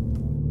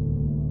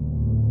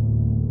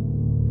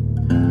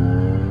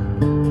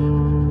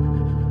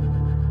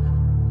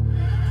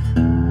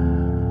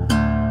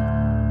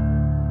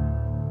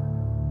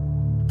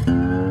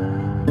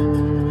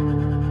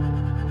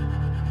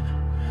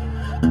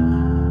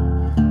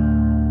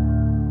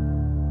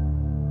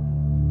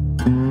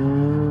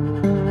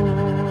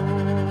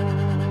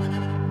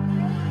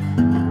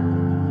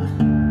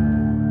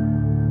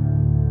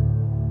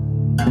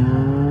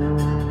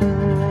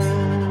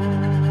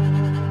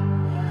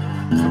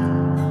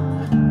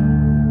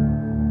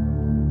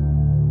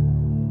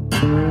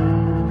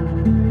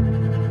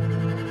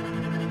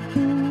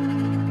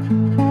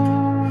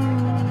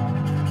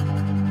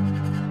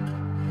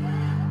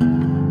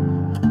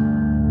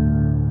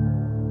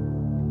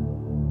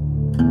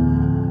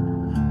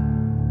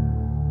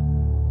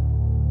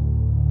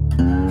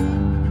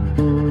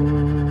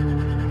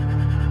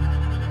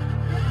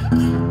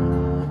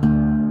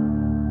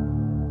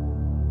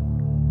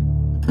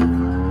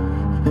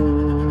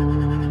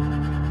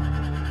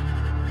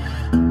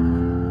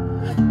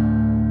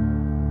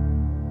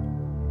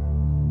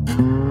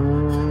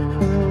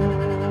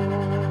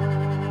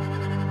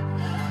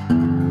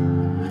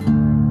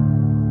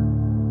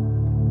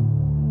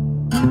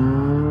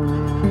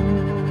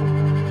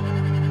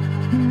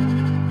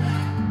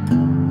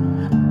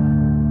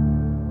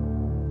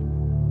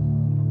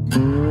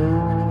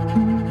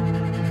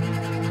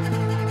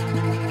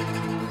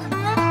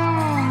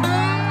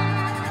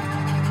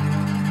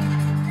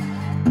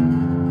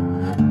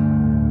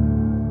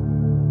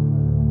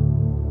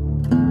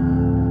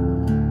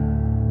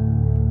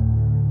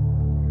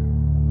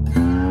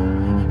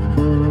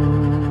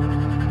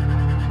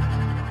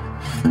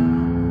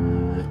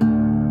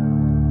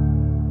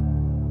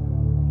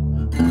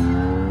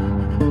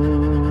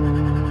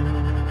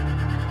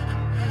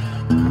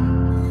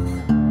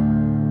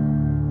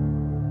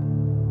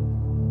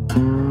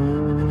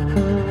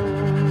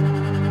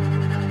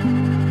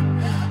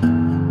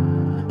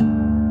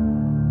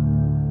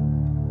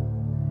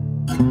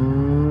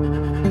 you.